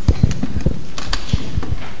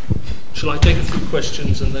 Shall I take a few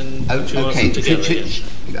questions and then answer them together?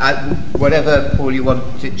 Whatever, Paul, you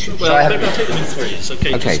want to... Well, maybe I'll take them in three. It's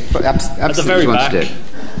okay. Okay, at the very back.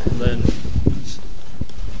 And then...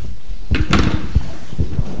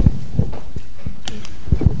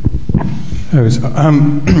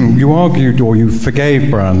 You argued, or you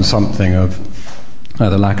forgave Brown something of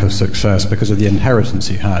the lack of success because of the inheritance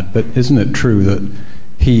he had, but isn't it true that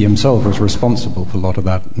he himself was responsible for a lot of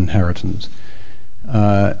that inheritance?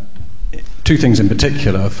 Two things in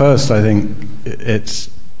particular. First, I think it's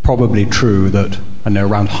probably true that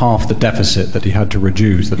around half the deficit that he had to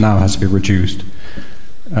reduce, that now has to be reduced,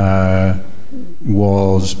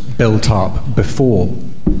 was built up before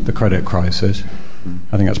the credit crisis.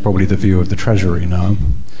 I think that's probably the view of the Treasury now.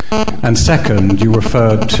 And second, you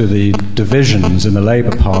referred to the divisions in the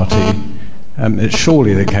Labour Party. It's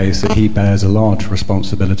surely the case that he bears a large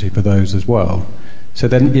responsibility for those as well. So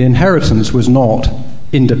then the inheritance was not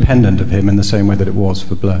independent of him in the same way that it was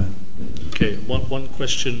for Blair. Okay, one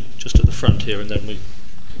question just at the front here, and then we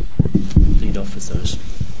lead off with those.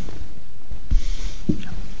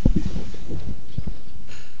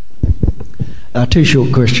 Two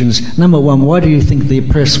short questions. Number one, why do you think the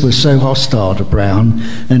press was so hostile to Brown?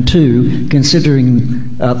 And two,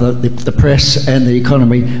 considering the press and the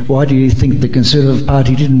economy, why do you think the Conservative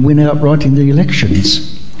Party didn't win outright in the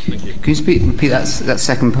elections? Thank you. Can you repeat that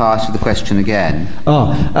second part of the question again?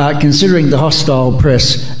 Considering the hostile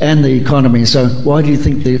press and the economy, so why do you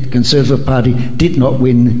think the Conservative Party did not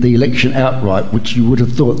win the election outright, which you would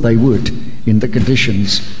have thought they would in the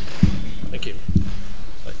conditions? Thank you.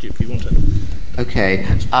 If you want to. Okay.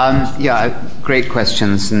 Great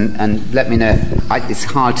questions, and let me know. It's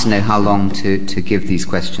hard to know how long to give these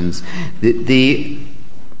questions.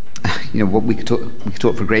 What we could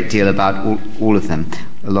talk for a great deal about all of them,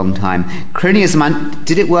 a long time. Cronyism,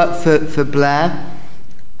 did it work for Blair?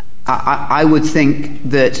 I would think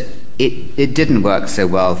that it didn't work so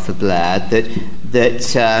well for Blair. That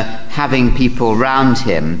having people around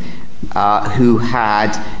him who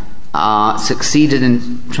had succeeded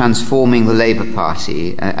in transforming the Labour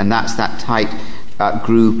Party, and that's that tight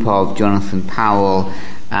group of Jonathan Powell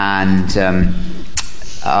and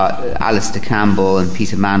Alistair Campbell and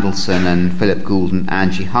Peter Mandelson and Philip Gould and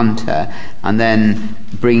Angie Hunter, and then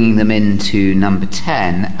bringing them into number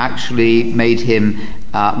 10 actually made him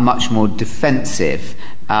much more defensive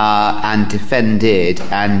and defended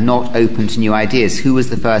and not open to new ideas. Who was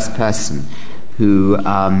the first person who,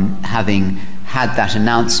 having had that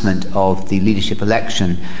announcement of the leadership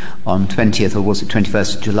election on 20th or was it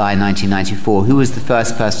 21st of July 1994, who was the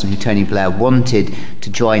first person who Tony Blair wanted to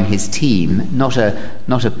join his team? Not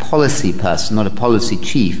a policy person, not a policy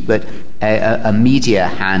chief, but a media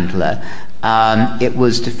handler. It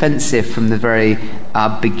was defensive from the very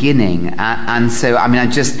beginning, and so I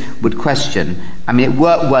just would question. It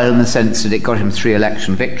worked well in the sense that it got him 3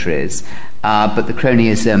 election victories, but the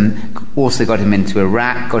cronyism also got him into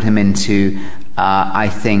Iraq, got him into I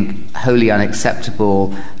think wholly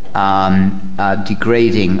unacceptable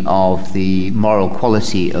degrading of the moral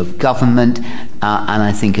quality of government, and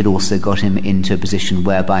I think it also got him into a position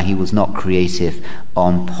whereby he was not creative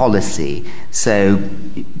on policy. So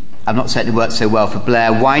I'm not saying it worked so well for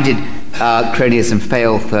Blair. Why did cronyism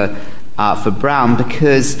fail for Brown?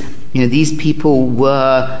 Because these people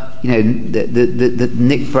were the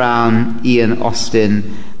Nick Brown, Ian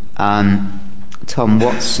Austin, Tom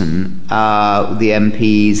Watson, the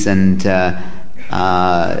MPs, and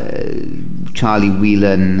Charlie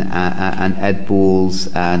Whelan and Ed Balls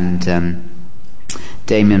and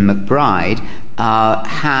Damien McBride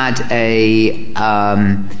had a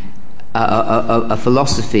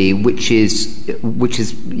philosophy which is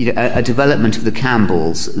a development of the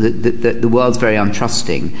Campbells. The world's very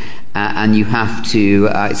untrusting, and you have to.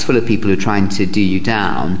 It's full of people who are trying to do you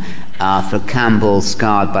down. For Campbell,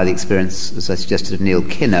 scarred by the experience, as I suggested, of Neil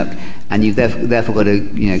Kinnock, and you've therefore got to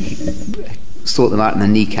sort them out in the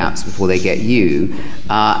kneecaps before they get you,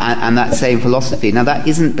 and that same philosophy. Now that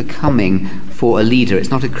isn't becoming for a leader.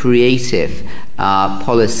 It's not a creative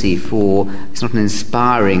policy it's not an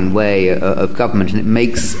inspiring way of government, and it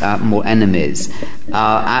makes more enemies.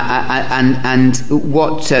 And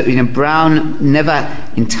what Brown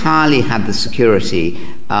never entirely had the security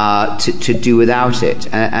to do without it,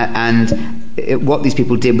 what these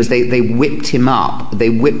people did was they whipped him up.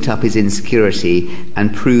 They whipped up his insecurity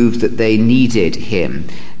and proved that they needed him.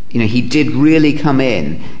 He did really come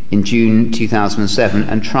in June 2007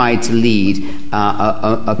 and tried to lead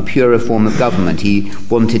a purer form of government. He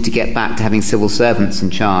wanted to get back to having civil servants in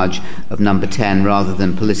charge of Number 10 rather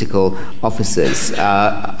than political officers.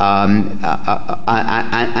 And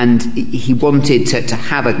he wanted to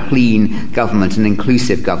have a clean government, an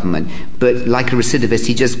inclusive government. But like a recidivist,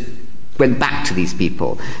 he just went back to these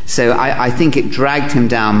people. So I think it dragged him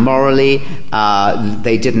down morally.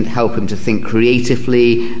 They didn't help him to think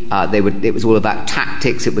creatively. It was all about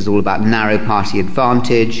tactics. It was all about narrow party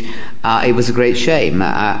advantage. It was a great shame.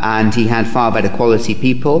 And he had far better quality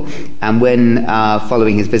people. And when,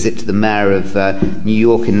 following his visit to the mayor of New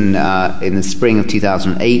York in the spring of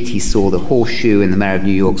 2008, he saw the horseshoe in the mayor of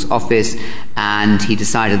New York's office, and he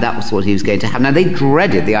decided that was what he was going to have. Now, they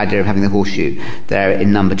dreaded the idea of having the horseshoe there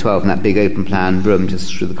in Number 12, in that big open plan room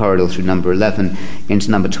just through the corridor through Number 11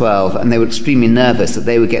 into Number 12, and they were extremely nervous that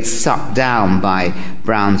they would get sucked down by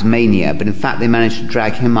Brown's mania. But in fact, they managed to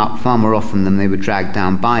drag him up far more often than they were dragged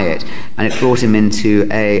down by it, and it brought him into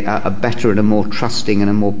a better and a more trusting and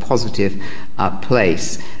a more positive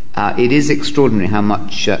place. It is extraordinary how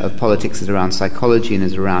much of politics is around psychology and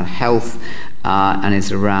is around health and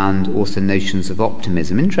is around also notions of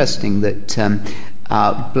optimism. Interesting that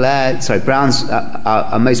Brown's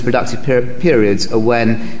most productive periods are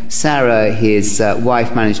when Sarah, his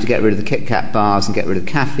wife, managed to get rid of the Kit Kat bars and get rid of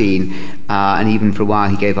caffeine, and even for a while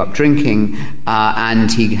he gave up drinking,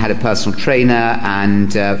 and he had a personal trainer,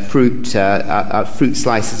 and fruit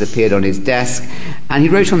slices appeared on his desk, and he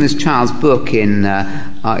wrote on this child's book in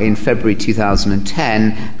February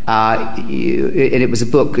 2010, and it was a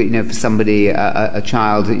book, for somebody, a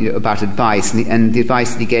child, about advice, and the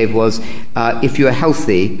advice that he gave was, if you're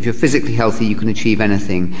healthy, if you're physically healthy, you can achieve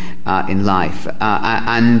anything in life.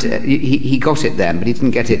 And he got it then, but he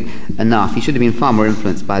didn't get it enough. He should have been far more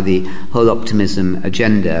influenced by the whole optimism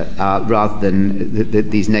agenda rather than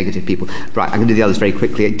these negative people. Right, I'm going to do the others very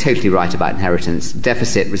quickly. Totally right about inheritance.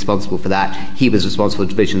 Deficit, responsible for that. He was responsible for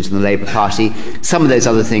divisions in the Labour Party. Some of those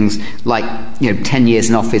other things, like 10 years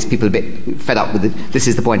in office, people are a bit fed up with it. This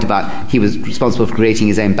is the point about he was responsible for creating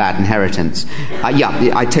his own bad inheritance.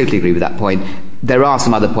 I totally agree with that point. There are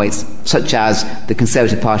some other points, such as the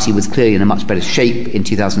Conservative Party was clearly in a much better shape in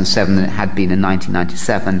 2007 than it had been in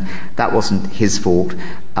 1997. That wasn't his fault.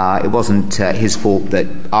 It wasn't his fault that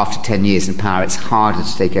after 10 years in power it's harder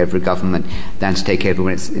to take over a government than to take over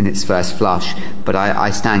when it's in its first flush. But I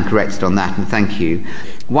stand corrected on that, and thank you.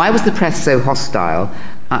 Why was the press so hostile?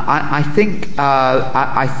 I think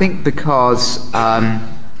because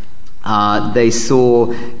they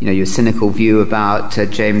saw, your cynical view about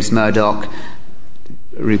James Murdoch.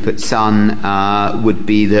 Rupert's son would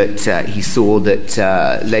be that he saw that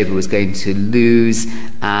Labour was going to lose,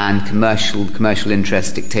 and commercial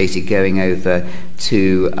interests dictated going over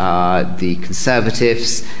to the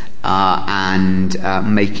Conservatives, and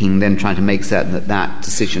trying to make certain that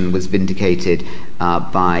decision was vindicated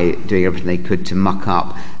by doing everything they could to muck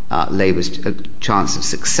up Labour's chance of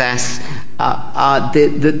success.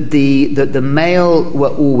 The Mail were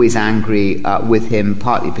always angry with him,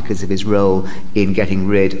 partly because of his role in getting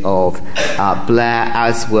rid of Blair,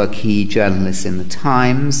 as were key journalists in the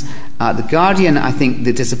Times. The Guardian, I think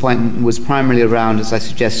the disappointment was primarily around, as I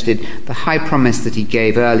suggested, the high promise that he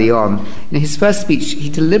gave early on. In his first speech, he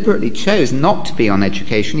deliberately chose not to be on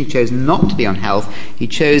education, he chose not to be on health, he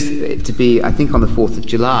chose it to be, I think on the 4th of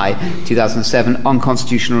July 2007, on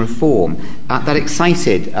constitutional reform. That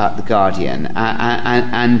excited the Guardian,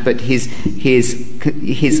 but his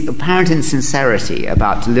apparent insincerity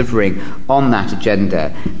about delivering on that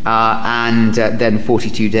agenda, and then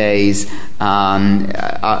 42 days.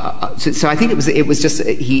 So I think it was just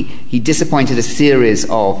he disappointed a series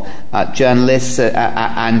of journalists,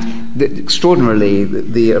 and extraordinarily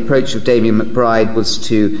the approach of Damien McBride was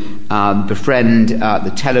to befriend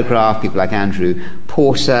the Telegraph, people like Andrew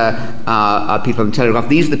Porter, people on the Telegraph.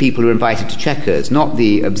 These are the people who were invited to Chequers, not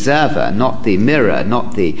the Observer, not the Mirror,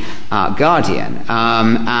 not the Guardian,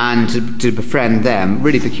 and to befriend them,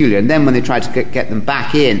 really peculiar. And then when they tried to get them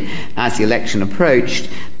back in as the election approached,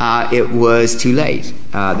 it was too late.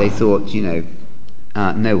 They thought,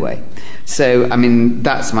 no way. So,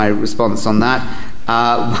 that's my response on that.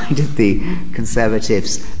 Why did the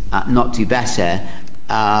Conservatives not do better?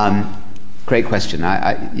 Great question.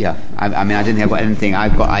 I mean, I don't think I've got anything.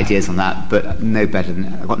 I've got ideas on that, but no better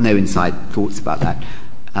than I've got no inside thoughts about that.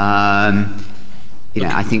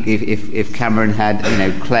 I think if Cameron had,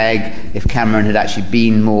 Clegg, if Cameron had actually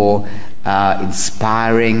been more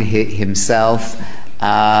inspiring himself,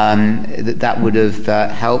 that would have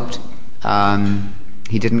helped.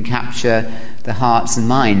 He didn't capture the hearts and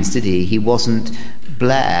minds, did he? He wasn't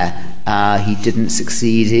Blair. He didn't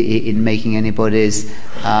succeed in making anybody's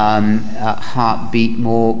heart beat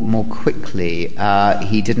more quickly.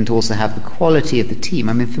 He didn't also have the quality of the team.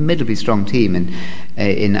 I mean, formidably strong team, and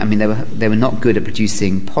they were not good at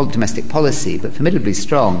producing domestic policy, but formidably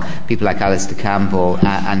strong. People like Alistair Campbell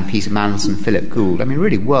and Peter Mandelson, Philip Gould. I mean,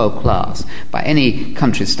 really world class by any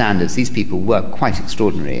country's standards. These people were quite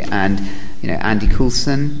extraordinary, and Andy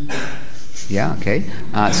Coulson. Yeah, okay.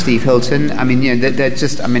 Steve Hilton. I mean, they're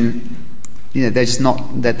just. I mean, they're just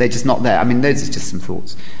not. They're just not there. I mean, those are just some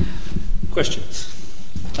thoughts. Questions?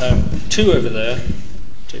 Two over there.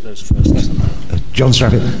 Take those first. John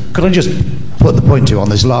Strafford. Could I just put the point to you on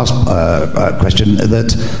this last question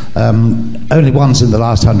that only once in the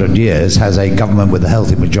last 100 years has a government with a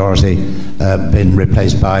healthy majority been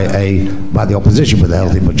replaced by the opposition with a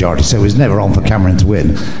healthy majority. So it was never on for Cameron to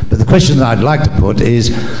win. But the question that I'd like to put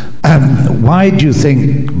is, why do you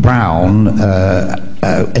think Brown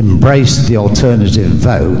embraced the alternative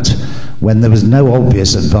vote when there was no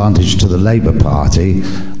obvious advantage to the Labour Party?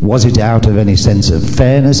 Was it out of any sense of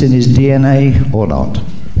fairness in his DNA or not?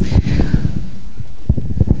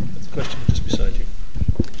 Question just beside you.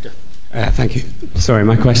 Thank you. Sorry,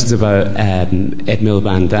 my question's about Ed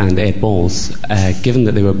Miliband and Ed Balls. Given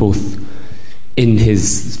that they were both in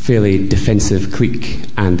his fairly defensive clique,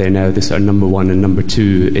 and they're now the sort of number one and number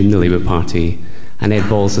two in the Labour Party, and Ed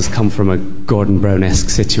Balls has come from a Gordon Brown-esque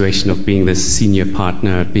situation of being this senior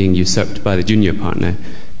partner being usurped by the junior partner.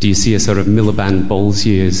 Do you see a sort of Miliband-Balls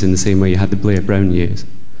years in the same way you had the Blair-Brown years?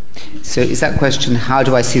 So is that question, how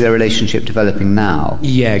do I see their relationship developing now?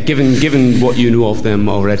 Yeah, given what you know of them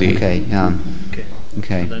already. Okay, yeah.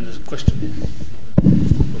 Okay. Then there's a question here.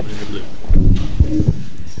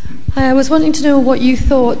 I was wanting to know what you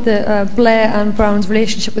thought that Blair and Brown's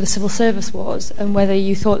relationship with the civil service was, and whether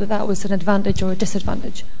you thought that was an advantage or a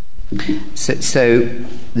disadvantage. So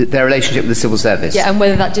their relationship with the civil service? Yeah, and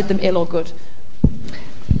whether that did them ill or good.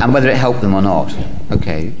 And whether it helped them or not.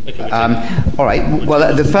 Okay. All right.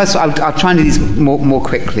 Well, the first, I'll try and do these more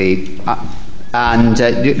quickly. And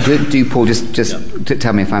do Paul just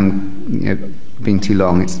tell me if I'm being too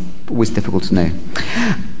long. It's always difficult to know.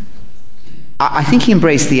 I think he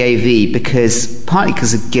embraced the AV partly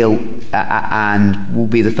because of guilt, and will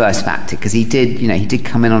be the first factor, because he did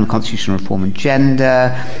come in on a constitutional reform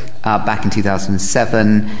agenda back in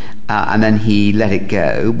 2007, and then he let it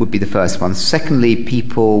go, would be the first one. Secondly,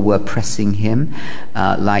 people were pressing him,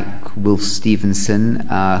 like Wilf Stevenson,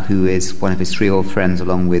 who is one of his three old friends,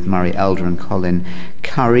 along with Murray Elder and Colin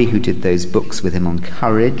Curry, who did those books with him on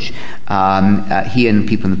courage. He and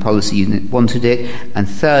people in the policy unit wanted it. And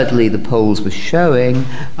thirdly, the polls were showing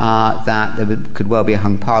that there could well be a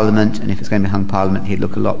hung parliament, and if it's going to be a hung parliament, he'd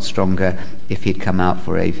look a lot stronger if he'd come out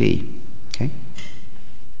for AV.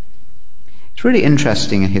 It's really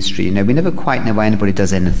interesting in history. We never quite know why anybody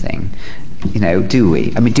does anything. Do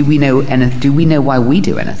we? I mean, do we know why we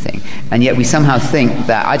do anything? And yet we somehow think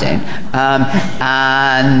that I don't.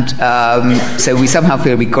 So we somehow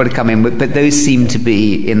feel we've got to come in. But those seem to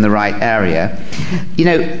be in the right area.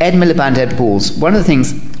 Ed Miliband, Ed Balls. One of the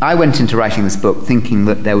things I went into writing this book thinking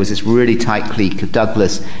that there was this really tight clique of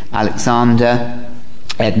Douglas Alexander,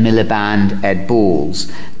 Ed Miliband, Ed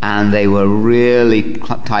Balls, and they were really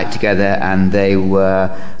tight together, and they were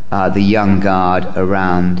the young guard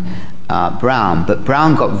around Brown. But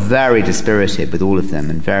Brown got very dispirited with all of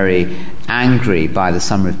them and very angry by the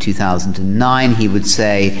summer of 2009. He would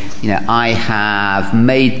say, I have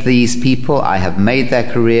made these people, I have made their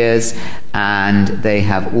careers, and they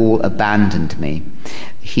have all abandoned me.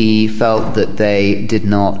 He felt that they did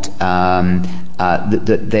not...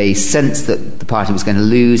 that they sensed that the party was going to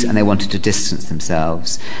lose, and they wanted to distance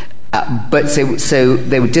themselves. But so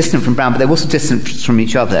they were distant from Brown, but they were also distant from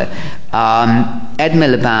each other. Ed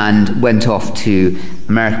Miliband went off to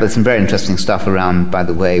America. There's some very interesting stuff around, by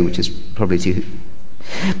the way, which is probably too...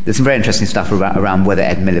 There's some very interesting stuff around whether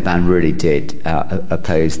Ed Miliband really did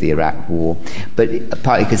oppose the Iraq War, but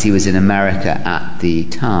partly because he was in America at the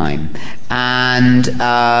time. And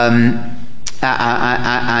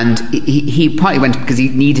he partly went because he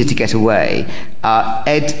needed to get away,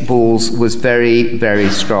 Ed Balls was very, very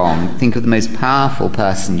strong. Think of the most powerful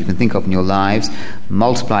person you can think of in your lives,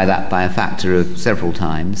 multiply that by a factor of several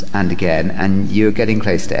times and again, and you're getting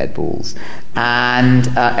close to Ed Balls. And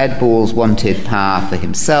Ed Balls wanted power for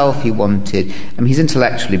himself. He's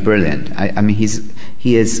intellectually brilliant.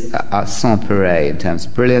 He is sans pareil in terms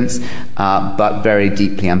of brilliance, but very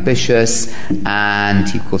deeply ambitious, and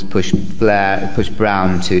he, of course, pushed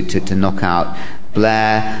Brown to knock out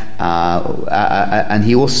Blair, and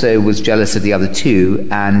he also was jealous of the other two,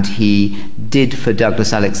 and he did for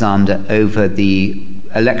Douglas Alexander over the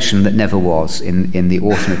election that never was in the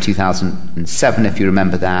autumn of 2007, if you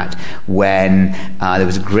remember that, when there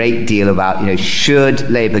was a great deal about, should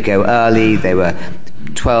Labour go early? They were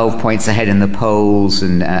 12 points ahead in the polls,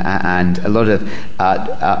 and a lot of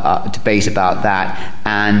debate about that.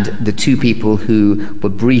 And the two people who were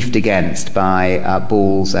briefed against by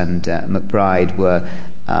Balls and McBride were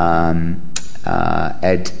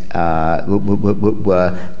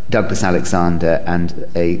were Douglas Alexander and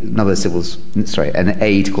an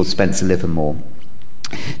aide called Spencer Livermore.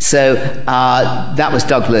 So that was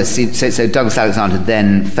Douglas. So Douglas Alexander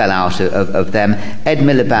then fell out of them. Ed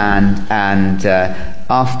Miliband and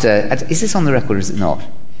after... Is this on the record or is it not?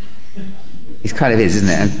 It kind of is, isn't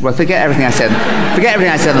it? And, well, forget everything I said. Forget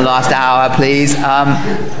everything I said in the last hour, please.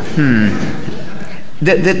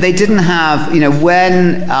 They didn't have...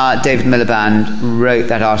 when David Miliband wrote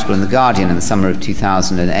that article in The Guardian in the summer of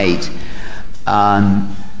 2008...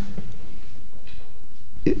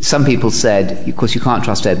 some people said, of course, you can't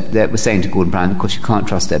trust Ed. They were saying to Gordon Brown, of course, you can't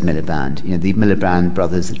trust Ed Miliband. The Miliband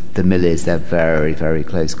brothers, the Millers, they're very, very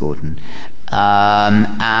close, Gordon.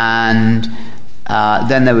 And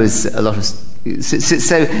then there was a lot of... So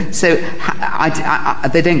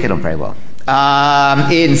they don't get on very well.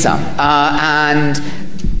 In some.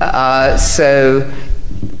 So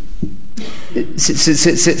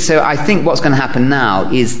I think what's going to happen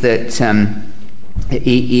now is that...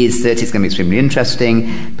 it's going to be extremely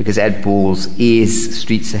interesting because Ed Balls is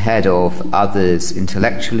streets ahead of others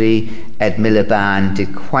intellectually. Ed Miliband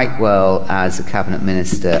did quite well as a cabinet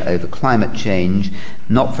minister over climate change,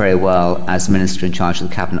 not very well as minister in charge of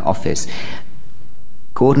the cabinet office.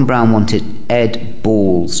 Gordon Brown wanted Ed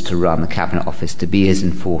Balls to run the cabinet office, to be his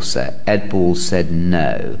enforcer. Ed Balls said,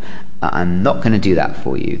 no, I'm not going to do that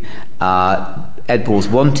for you. Ed Balls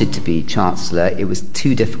wanted to be Chancellor. It was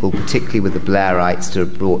too difficult, particularly with the Blairites, to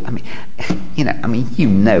have brought... you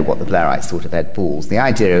know what the Blairites thought of Ed Balls. The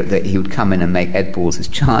idea that he would come in and make Ed Balls his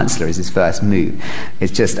Chancellor as his first move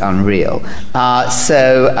is just unreal.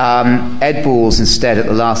 So Ed Balls, instead, at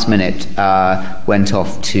the last minute, went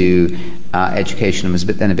off to education and was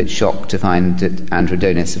a bit shocked to find that Andrew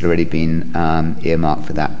Adonis had already been earmarked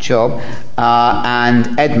for that job.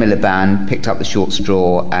 And Ed Miliband picked up the short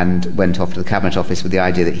straw and went off to the Cabinet Office with the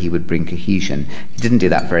idea that he would bring cohesion. He didn't do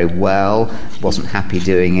that very well, wasn't happy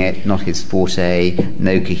doing it, not his forte,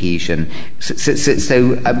 no cohesion.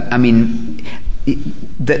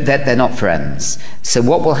 They're not friends. So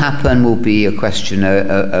what will happen will be a question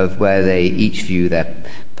of where they each view their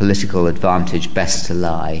political advantage best to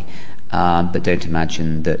lie. But don't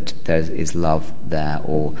imagine that there is love there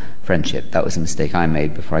or friendship. That was a mistake I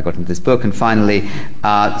made before I got into this book. And finally,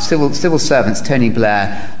 civil servants, Tony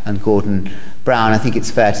Blair and Gordon Brown. I think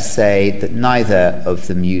it's fair to say that neither of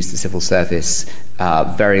them used the civil service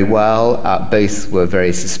very well. Both were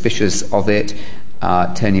very suspicious of it.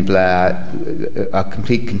 Tony Blair, a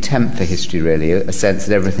complete contempt for history, really, a sense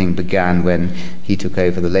that everything began when he took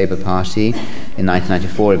over the Labour Party. In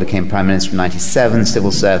 1994, he became Prime Minister in 1997.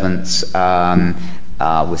 Civil servants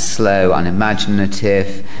were slow,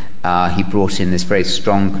 unimaginative. He brought in this very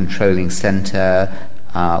strong controlling centre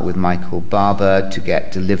with Michael Barber to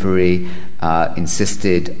get delivery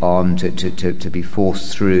insisted on to be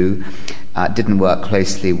forced through. Didn't work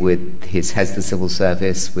closely with his heads of the civil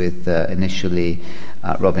service, with initially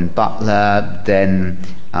Robin Butler, then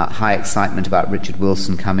high excitement about Richard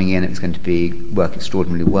Wilson coming in. It was going to work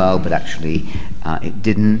extraordinarily well, but actually it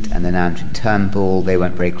didn't. And then Andrew Turnbull, they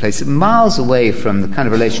weren't very close. Miles away from the kind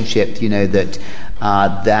of relationship, that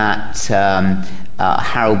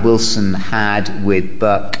Harold Wilson had with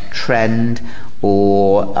Burke Trend,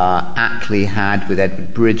 or Attlee had with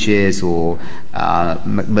Edward Bridges, or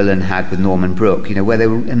Macmillan had with Norman Brooke, where they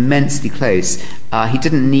were immensely close. He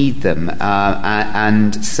didn't need them.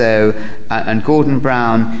 And Gordon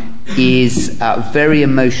Brown is very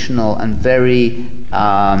emotional and very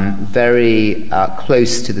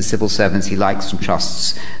close to the civil servants he likes and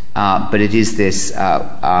trusts. But it is this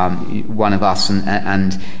one of us,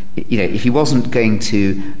 and if he wasn't going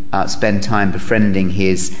to spend time befriending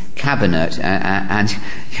his cabinet,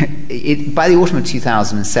 by the autumn of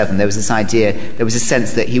 2007, there was this idea, there was a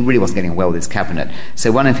sense that he really wasn't getting well with his cabinet.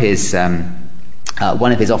 So one of his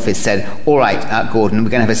office said, "All right, Gordon, we're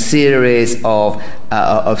going to have a series of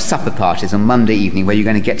supper parties on Monday evening where you're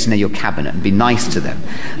going to get to know your cabinet and be nice to them."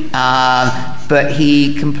 But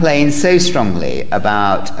he complained so strongly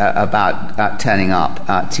about turning up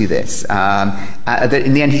to this that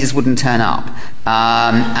in the end he just wouldn't turn up,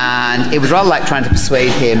 and it was rather like trying to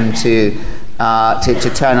persuade him to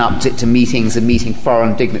turn up to meetings and meeting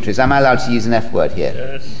foreign dignitaries. Am I allowed to use an F word here?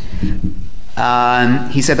 Yes.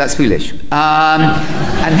 He said that's foolish, and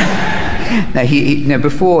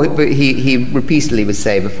before he repeatedly would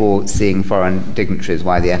say before seeing foreign dignitaries,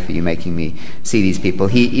 "Why the F are you making me see these people?"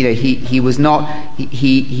 He was not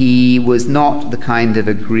the kind of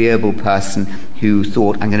agreeable person who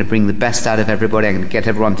thought, "I'm going to bring the best out of everybody, I'm going to get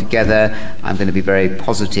everyone together, I'm going to be very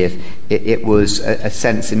positive." It was a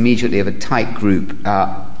sense immediately of a tight group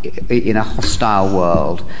in a hostile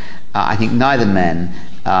world. I think neither men,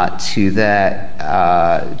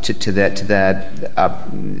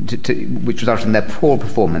 which resulted in their poor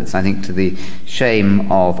performance, I think to the shame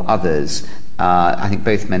of others. I think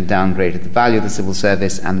both men downgraded the value of the civil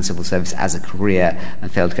service and the civil service as a career and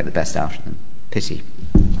failed to get the best out of them. Pity.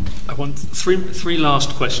 I want three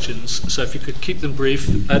last questions, so if you could keep them brief.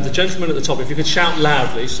 The gentleman at the top, if you could shout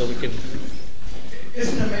loudly so we can...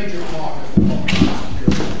 Isn't a major part of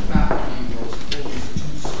the fact that he was always too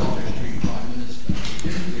Scottish to be Prime Minister? He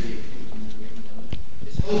didn't really appeal to New England.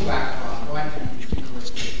 His whole background, right from his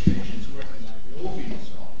university educations, working like the Orbian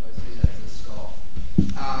Scot, both his as a Scot,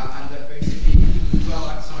 and that basically he was well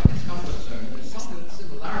outside his comfort zone. There's something of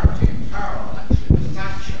similarity and parallel actually with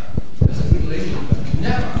Thatcher as a Middle Englander,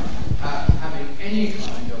 never having any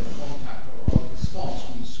kind of contact or response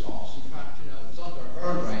from the Scots. In fact, it was under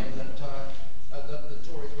her reign that the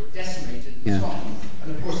Tories were decimated in Scotland. And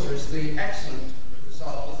of course, there's the excellent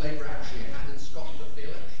result that Labour actually had in Scotland at the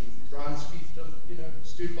election. Brown's fiefdom,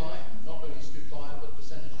 stood by, not only stood by, but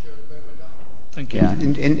percentage share of the vote went up. Thank you. Yeah,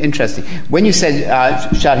 interesting. When you said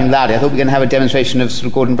shouting loudly, I thought we were going to have a demonstration of sort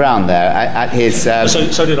of Gordon Brown there at his... So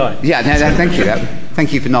did I. Yeah, no, thank you.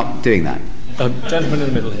 Thank you for not doing that. Gentleman in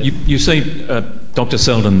the middle here. You say, Dr.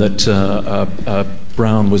 Selden, that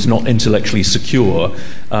Brown was not intellectually secure.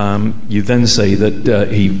 You then say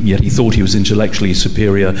that he thought he was intellectually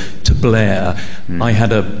superior to Blair. I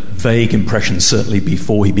had a vague impression, certainly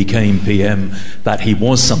before he became PM, that he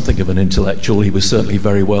was something of an intellectual. He was certainly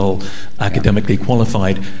very well academically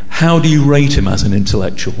qualified. How do you rate him as an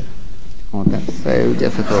intellectual? Oh, that's so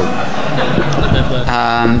difficult.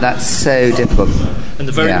 That's so difficult. And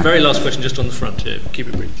the very last question, just on the front here. Keep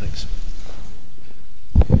it brief, thanks.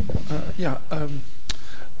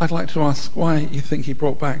 I'd like to ask why you think he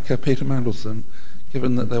brought back Peter Mandelson,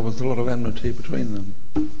 given that there was a lot of enmity between them.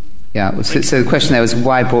 Yeah, so the question there was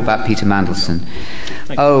why brought back Peter Mandelson?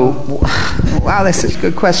 Oh, wow, they're such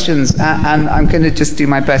good questions, and I'm going to just do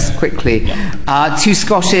my best quickly. Too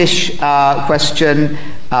Scottish question,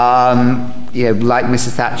 like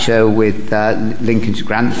Mrs. Thatcher with Lincolnshire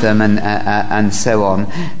Grantham and so on.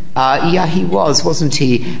 He was, wasn't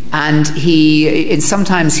he? And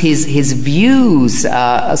sometimes his views,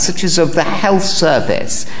 such as of the health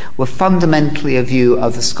service, were fundamentally a view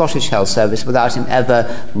of the Scottish health service without him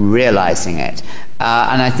ever realising it.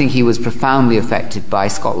 And I think he was profoundly affected by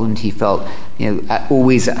Scotland. He felt,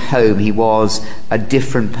 always at home. He was a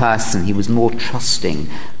different person. He was more trusting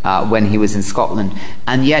when he was in Scotland.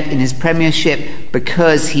 And yet, in his premiership,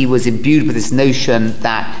 because he was imbued with this notion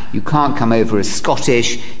that you can't come over as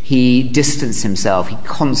Scottish, he distanced himself. He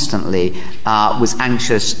constantly was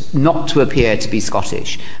anxious not to appear to be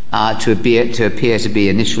Scottish, to appear to be,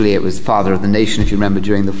 initially it was father of the nation, if you remember,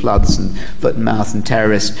 during the floods and foot and mouth and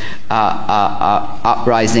terrorist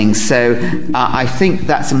uprisings. So I think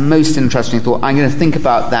that's a most interesting thought. I'm going to think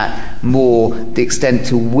about that more, the extent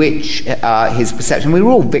to which his perception... We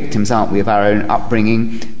were all victims, aren't we, of our own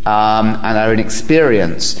upbringing and our own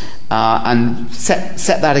experience. And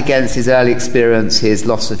set that against his early experience, his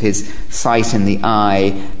loss of his sight in the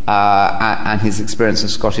eye, and his experience of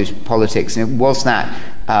Scottish politics. Was that,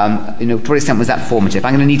 to what extent was that formative?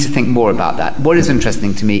 I'm going to need to think more about that. What is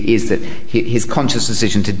interesting to me is that his conscious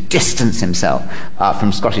decision to distance himself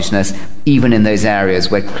from Scottishness, even in those areas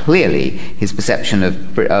where clearly his perception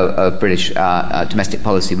of British domestic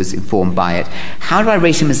policy was informed by it. How do I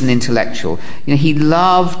rate him as an intellectual? He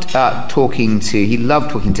loved talking to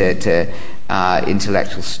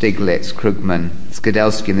intellectuals, Stiglitz, Krugman,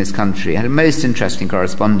 Skidelsky in this country. Had a most interesting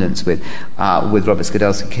correspondence with Robert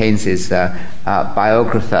Skidelsky, Keynes's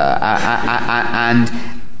biographer, and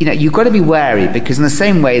you've got to be wary, because in the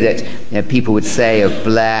same way that people would say of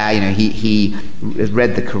Blair, he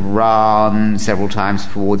read the Quran several times,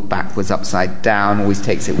 forwards, backwards, upside down, always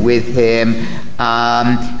takes it with him,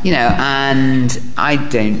 and I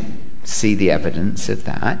don't see the evidence of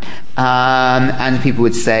that. And people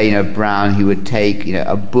would say, Brown, he would take,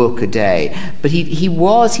 a book a day. But he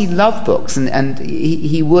loved books, and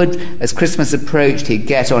he would, as Christmas approached, he'd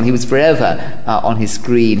get on, he was forever on his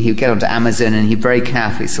screen, he would get onto Amazon, and he'd very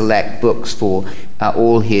carefully select books for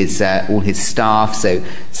all his staff. So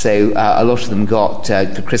a lot of them got,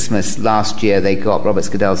 for Christmas last year, they got Robert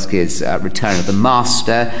Skidelsky's Return of the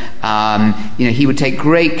Master. He would take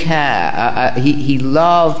great care. He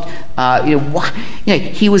loved,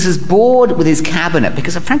 he was as bored with his cabinet,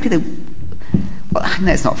 because frankly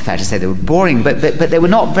it's not fair to say they were boring, but they were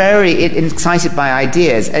not very excited by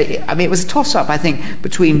ideas. It was a toss-up, I think,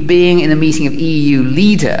 between being in a meeting of EU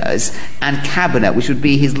leaders and cabinet, which would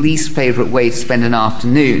be his least favourite way to spend an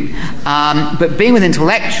afternoon. But being with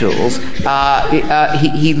intellectuals,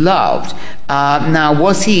 he loved. Now,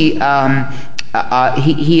 was he at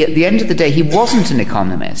the end of the day, he wasn't an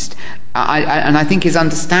economist. And I think his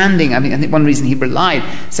understanding, I think one reason he relied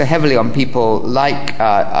so heavily on people like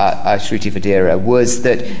Shruti Vadera was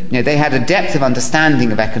that they had a depth of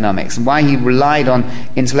understanding of economics, and why he relied on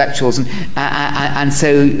intellectuals. And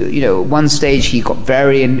so, at one stage he got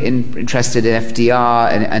very interested in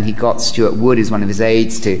FDR, and he got Stuart Wood as one of his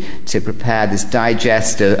aides to prepare this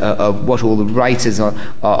digest of what all the writers on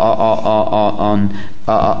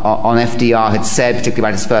FDR had said, particularly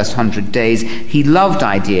about his first 100 days. He loved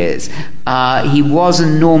ideas. He was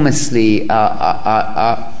enormously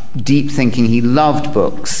deep thinking. He loved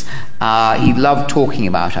books. He loved talking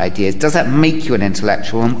about ideas. Does that make you an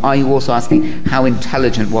intellectual? And are you also asking how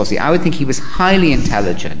intelligent was he? I would think he was highly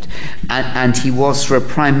intelligent, and he was, for a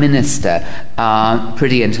prime minister,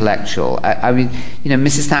 pretty intellectual.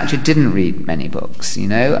 Mrs. Thatcher didn't read many books.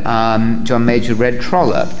 John Major read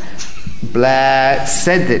Trollope. Blair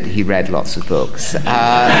said that he read lots of books.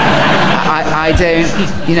 I don't,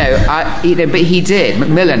 but he did.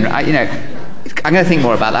 Macmillan, I'm going to think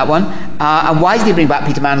more about that one. And why did he bring back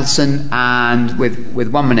Peter Mandelson? And with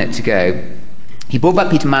 1 minute to go, he brought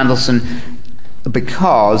back Peter Mandelson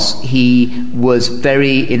because he was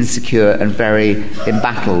very insecure and very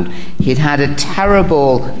embattled. He'd had a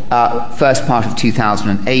terrible first part of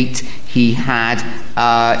 2008. He had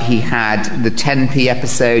the 10p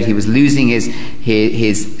episode. He was losing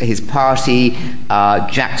his party.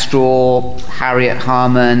 Jack Straw, Harriet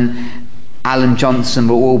Harman, Alan Johnson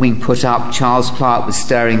were all being put up. Charles Clarke was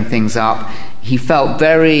stirring things up. He felt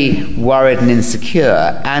very worried and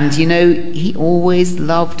insecure. And, he always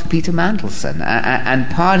loved Peter Mandelson. And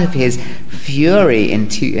part of his fury in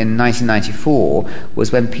 1994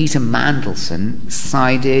 was when Peter Mandelson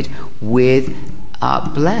sided with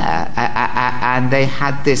Blair, and they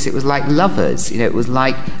had this, it was like lovers, it was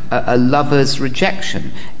like a lover's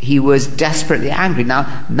rejection. He was desperately angry.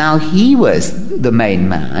 Now he was the main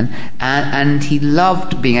man, and he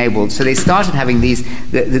loved being able, so they started having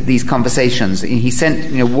these conversations. He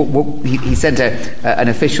sent, he sent an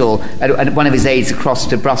official, one of his aides across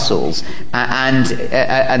to Brussels,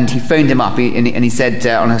 and he phoned him up, and he said,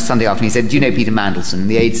 on a Sunday afternoon, he said, "Do you know Peter Mandelson?" And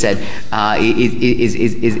the aide said,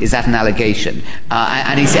 is that an allegation?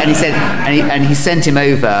 And he sent him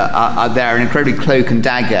over there, an incredibly cloak and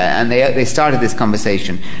dagger, and they started this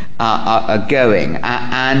conversation going.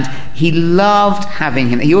 And he loved having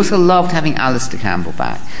him. He also loved having Alistair Campbell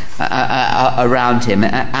back around him,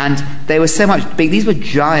 and they were so much big. These were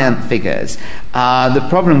giant figures. The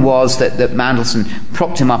problem was that Mandelson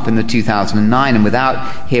propped him up in the 2009, and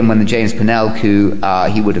without him, when the James Purnell coup,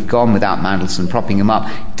 he would have gone without Mandelson propping him up.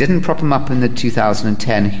 Didn't prop him up in the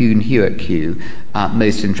 2010 Hume Hewitt coup.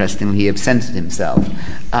 Most interestingly, he absented himself.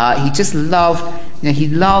 He just loved, he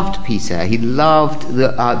loved Peter. He loved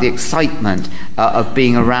the excitement of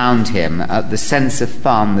being around him, the sense of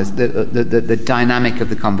fun, the dynamic of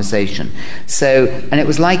the conversation. So, and it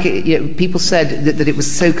was like, people said that it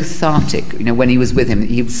was so cathartic, when he was with him.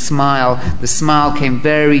 He would smile. The smile came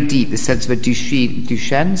very deep, the sense of a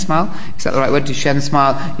Duchenne smile? Is that the right word? Duchenne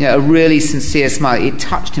smile? A really sincere smile. It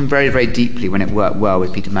touched him very, very deeply when it worked well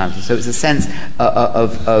with Peter Mandelson. So it was a sense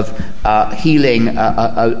of healing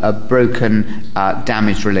a broken,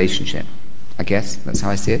 damaged relationship. I guess that's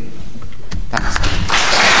how I see it. Thanks.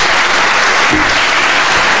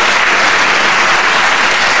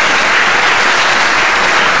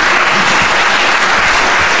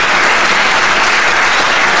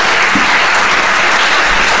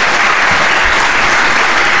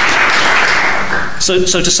 So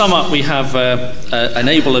to sum up, we have an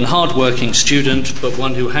able and hard-working student, but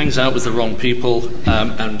one who hangs out with the wrong people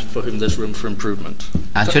and for whom there's room for improvement.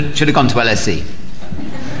 And should have gone to LSE.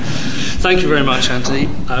 Thank you very much, Anthony,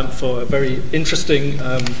 for a very interesting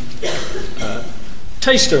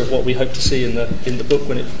taster of what we hope to see in the book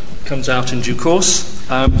when it comes out in due course.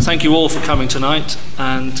 Thank you all for coming tonight,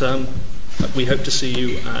 and we hope to see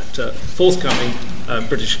you at forthcoming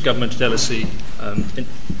British Government LSE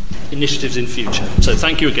initiatives in future. So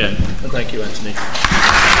thank you again, and thank you, Anthony.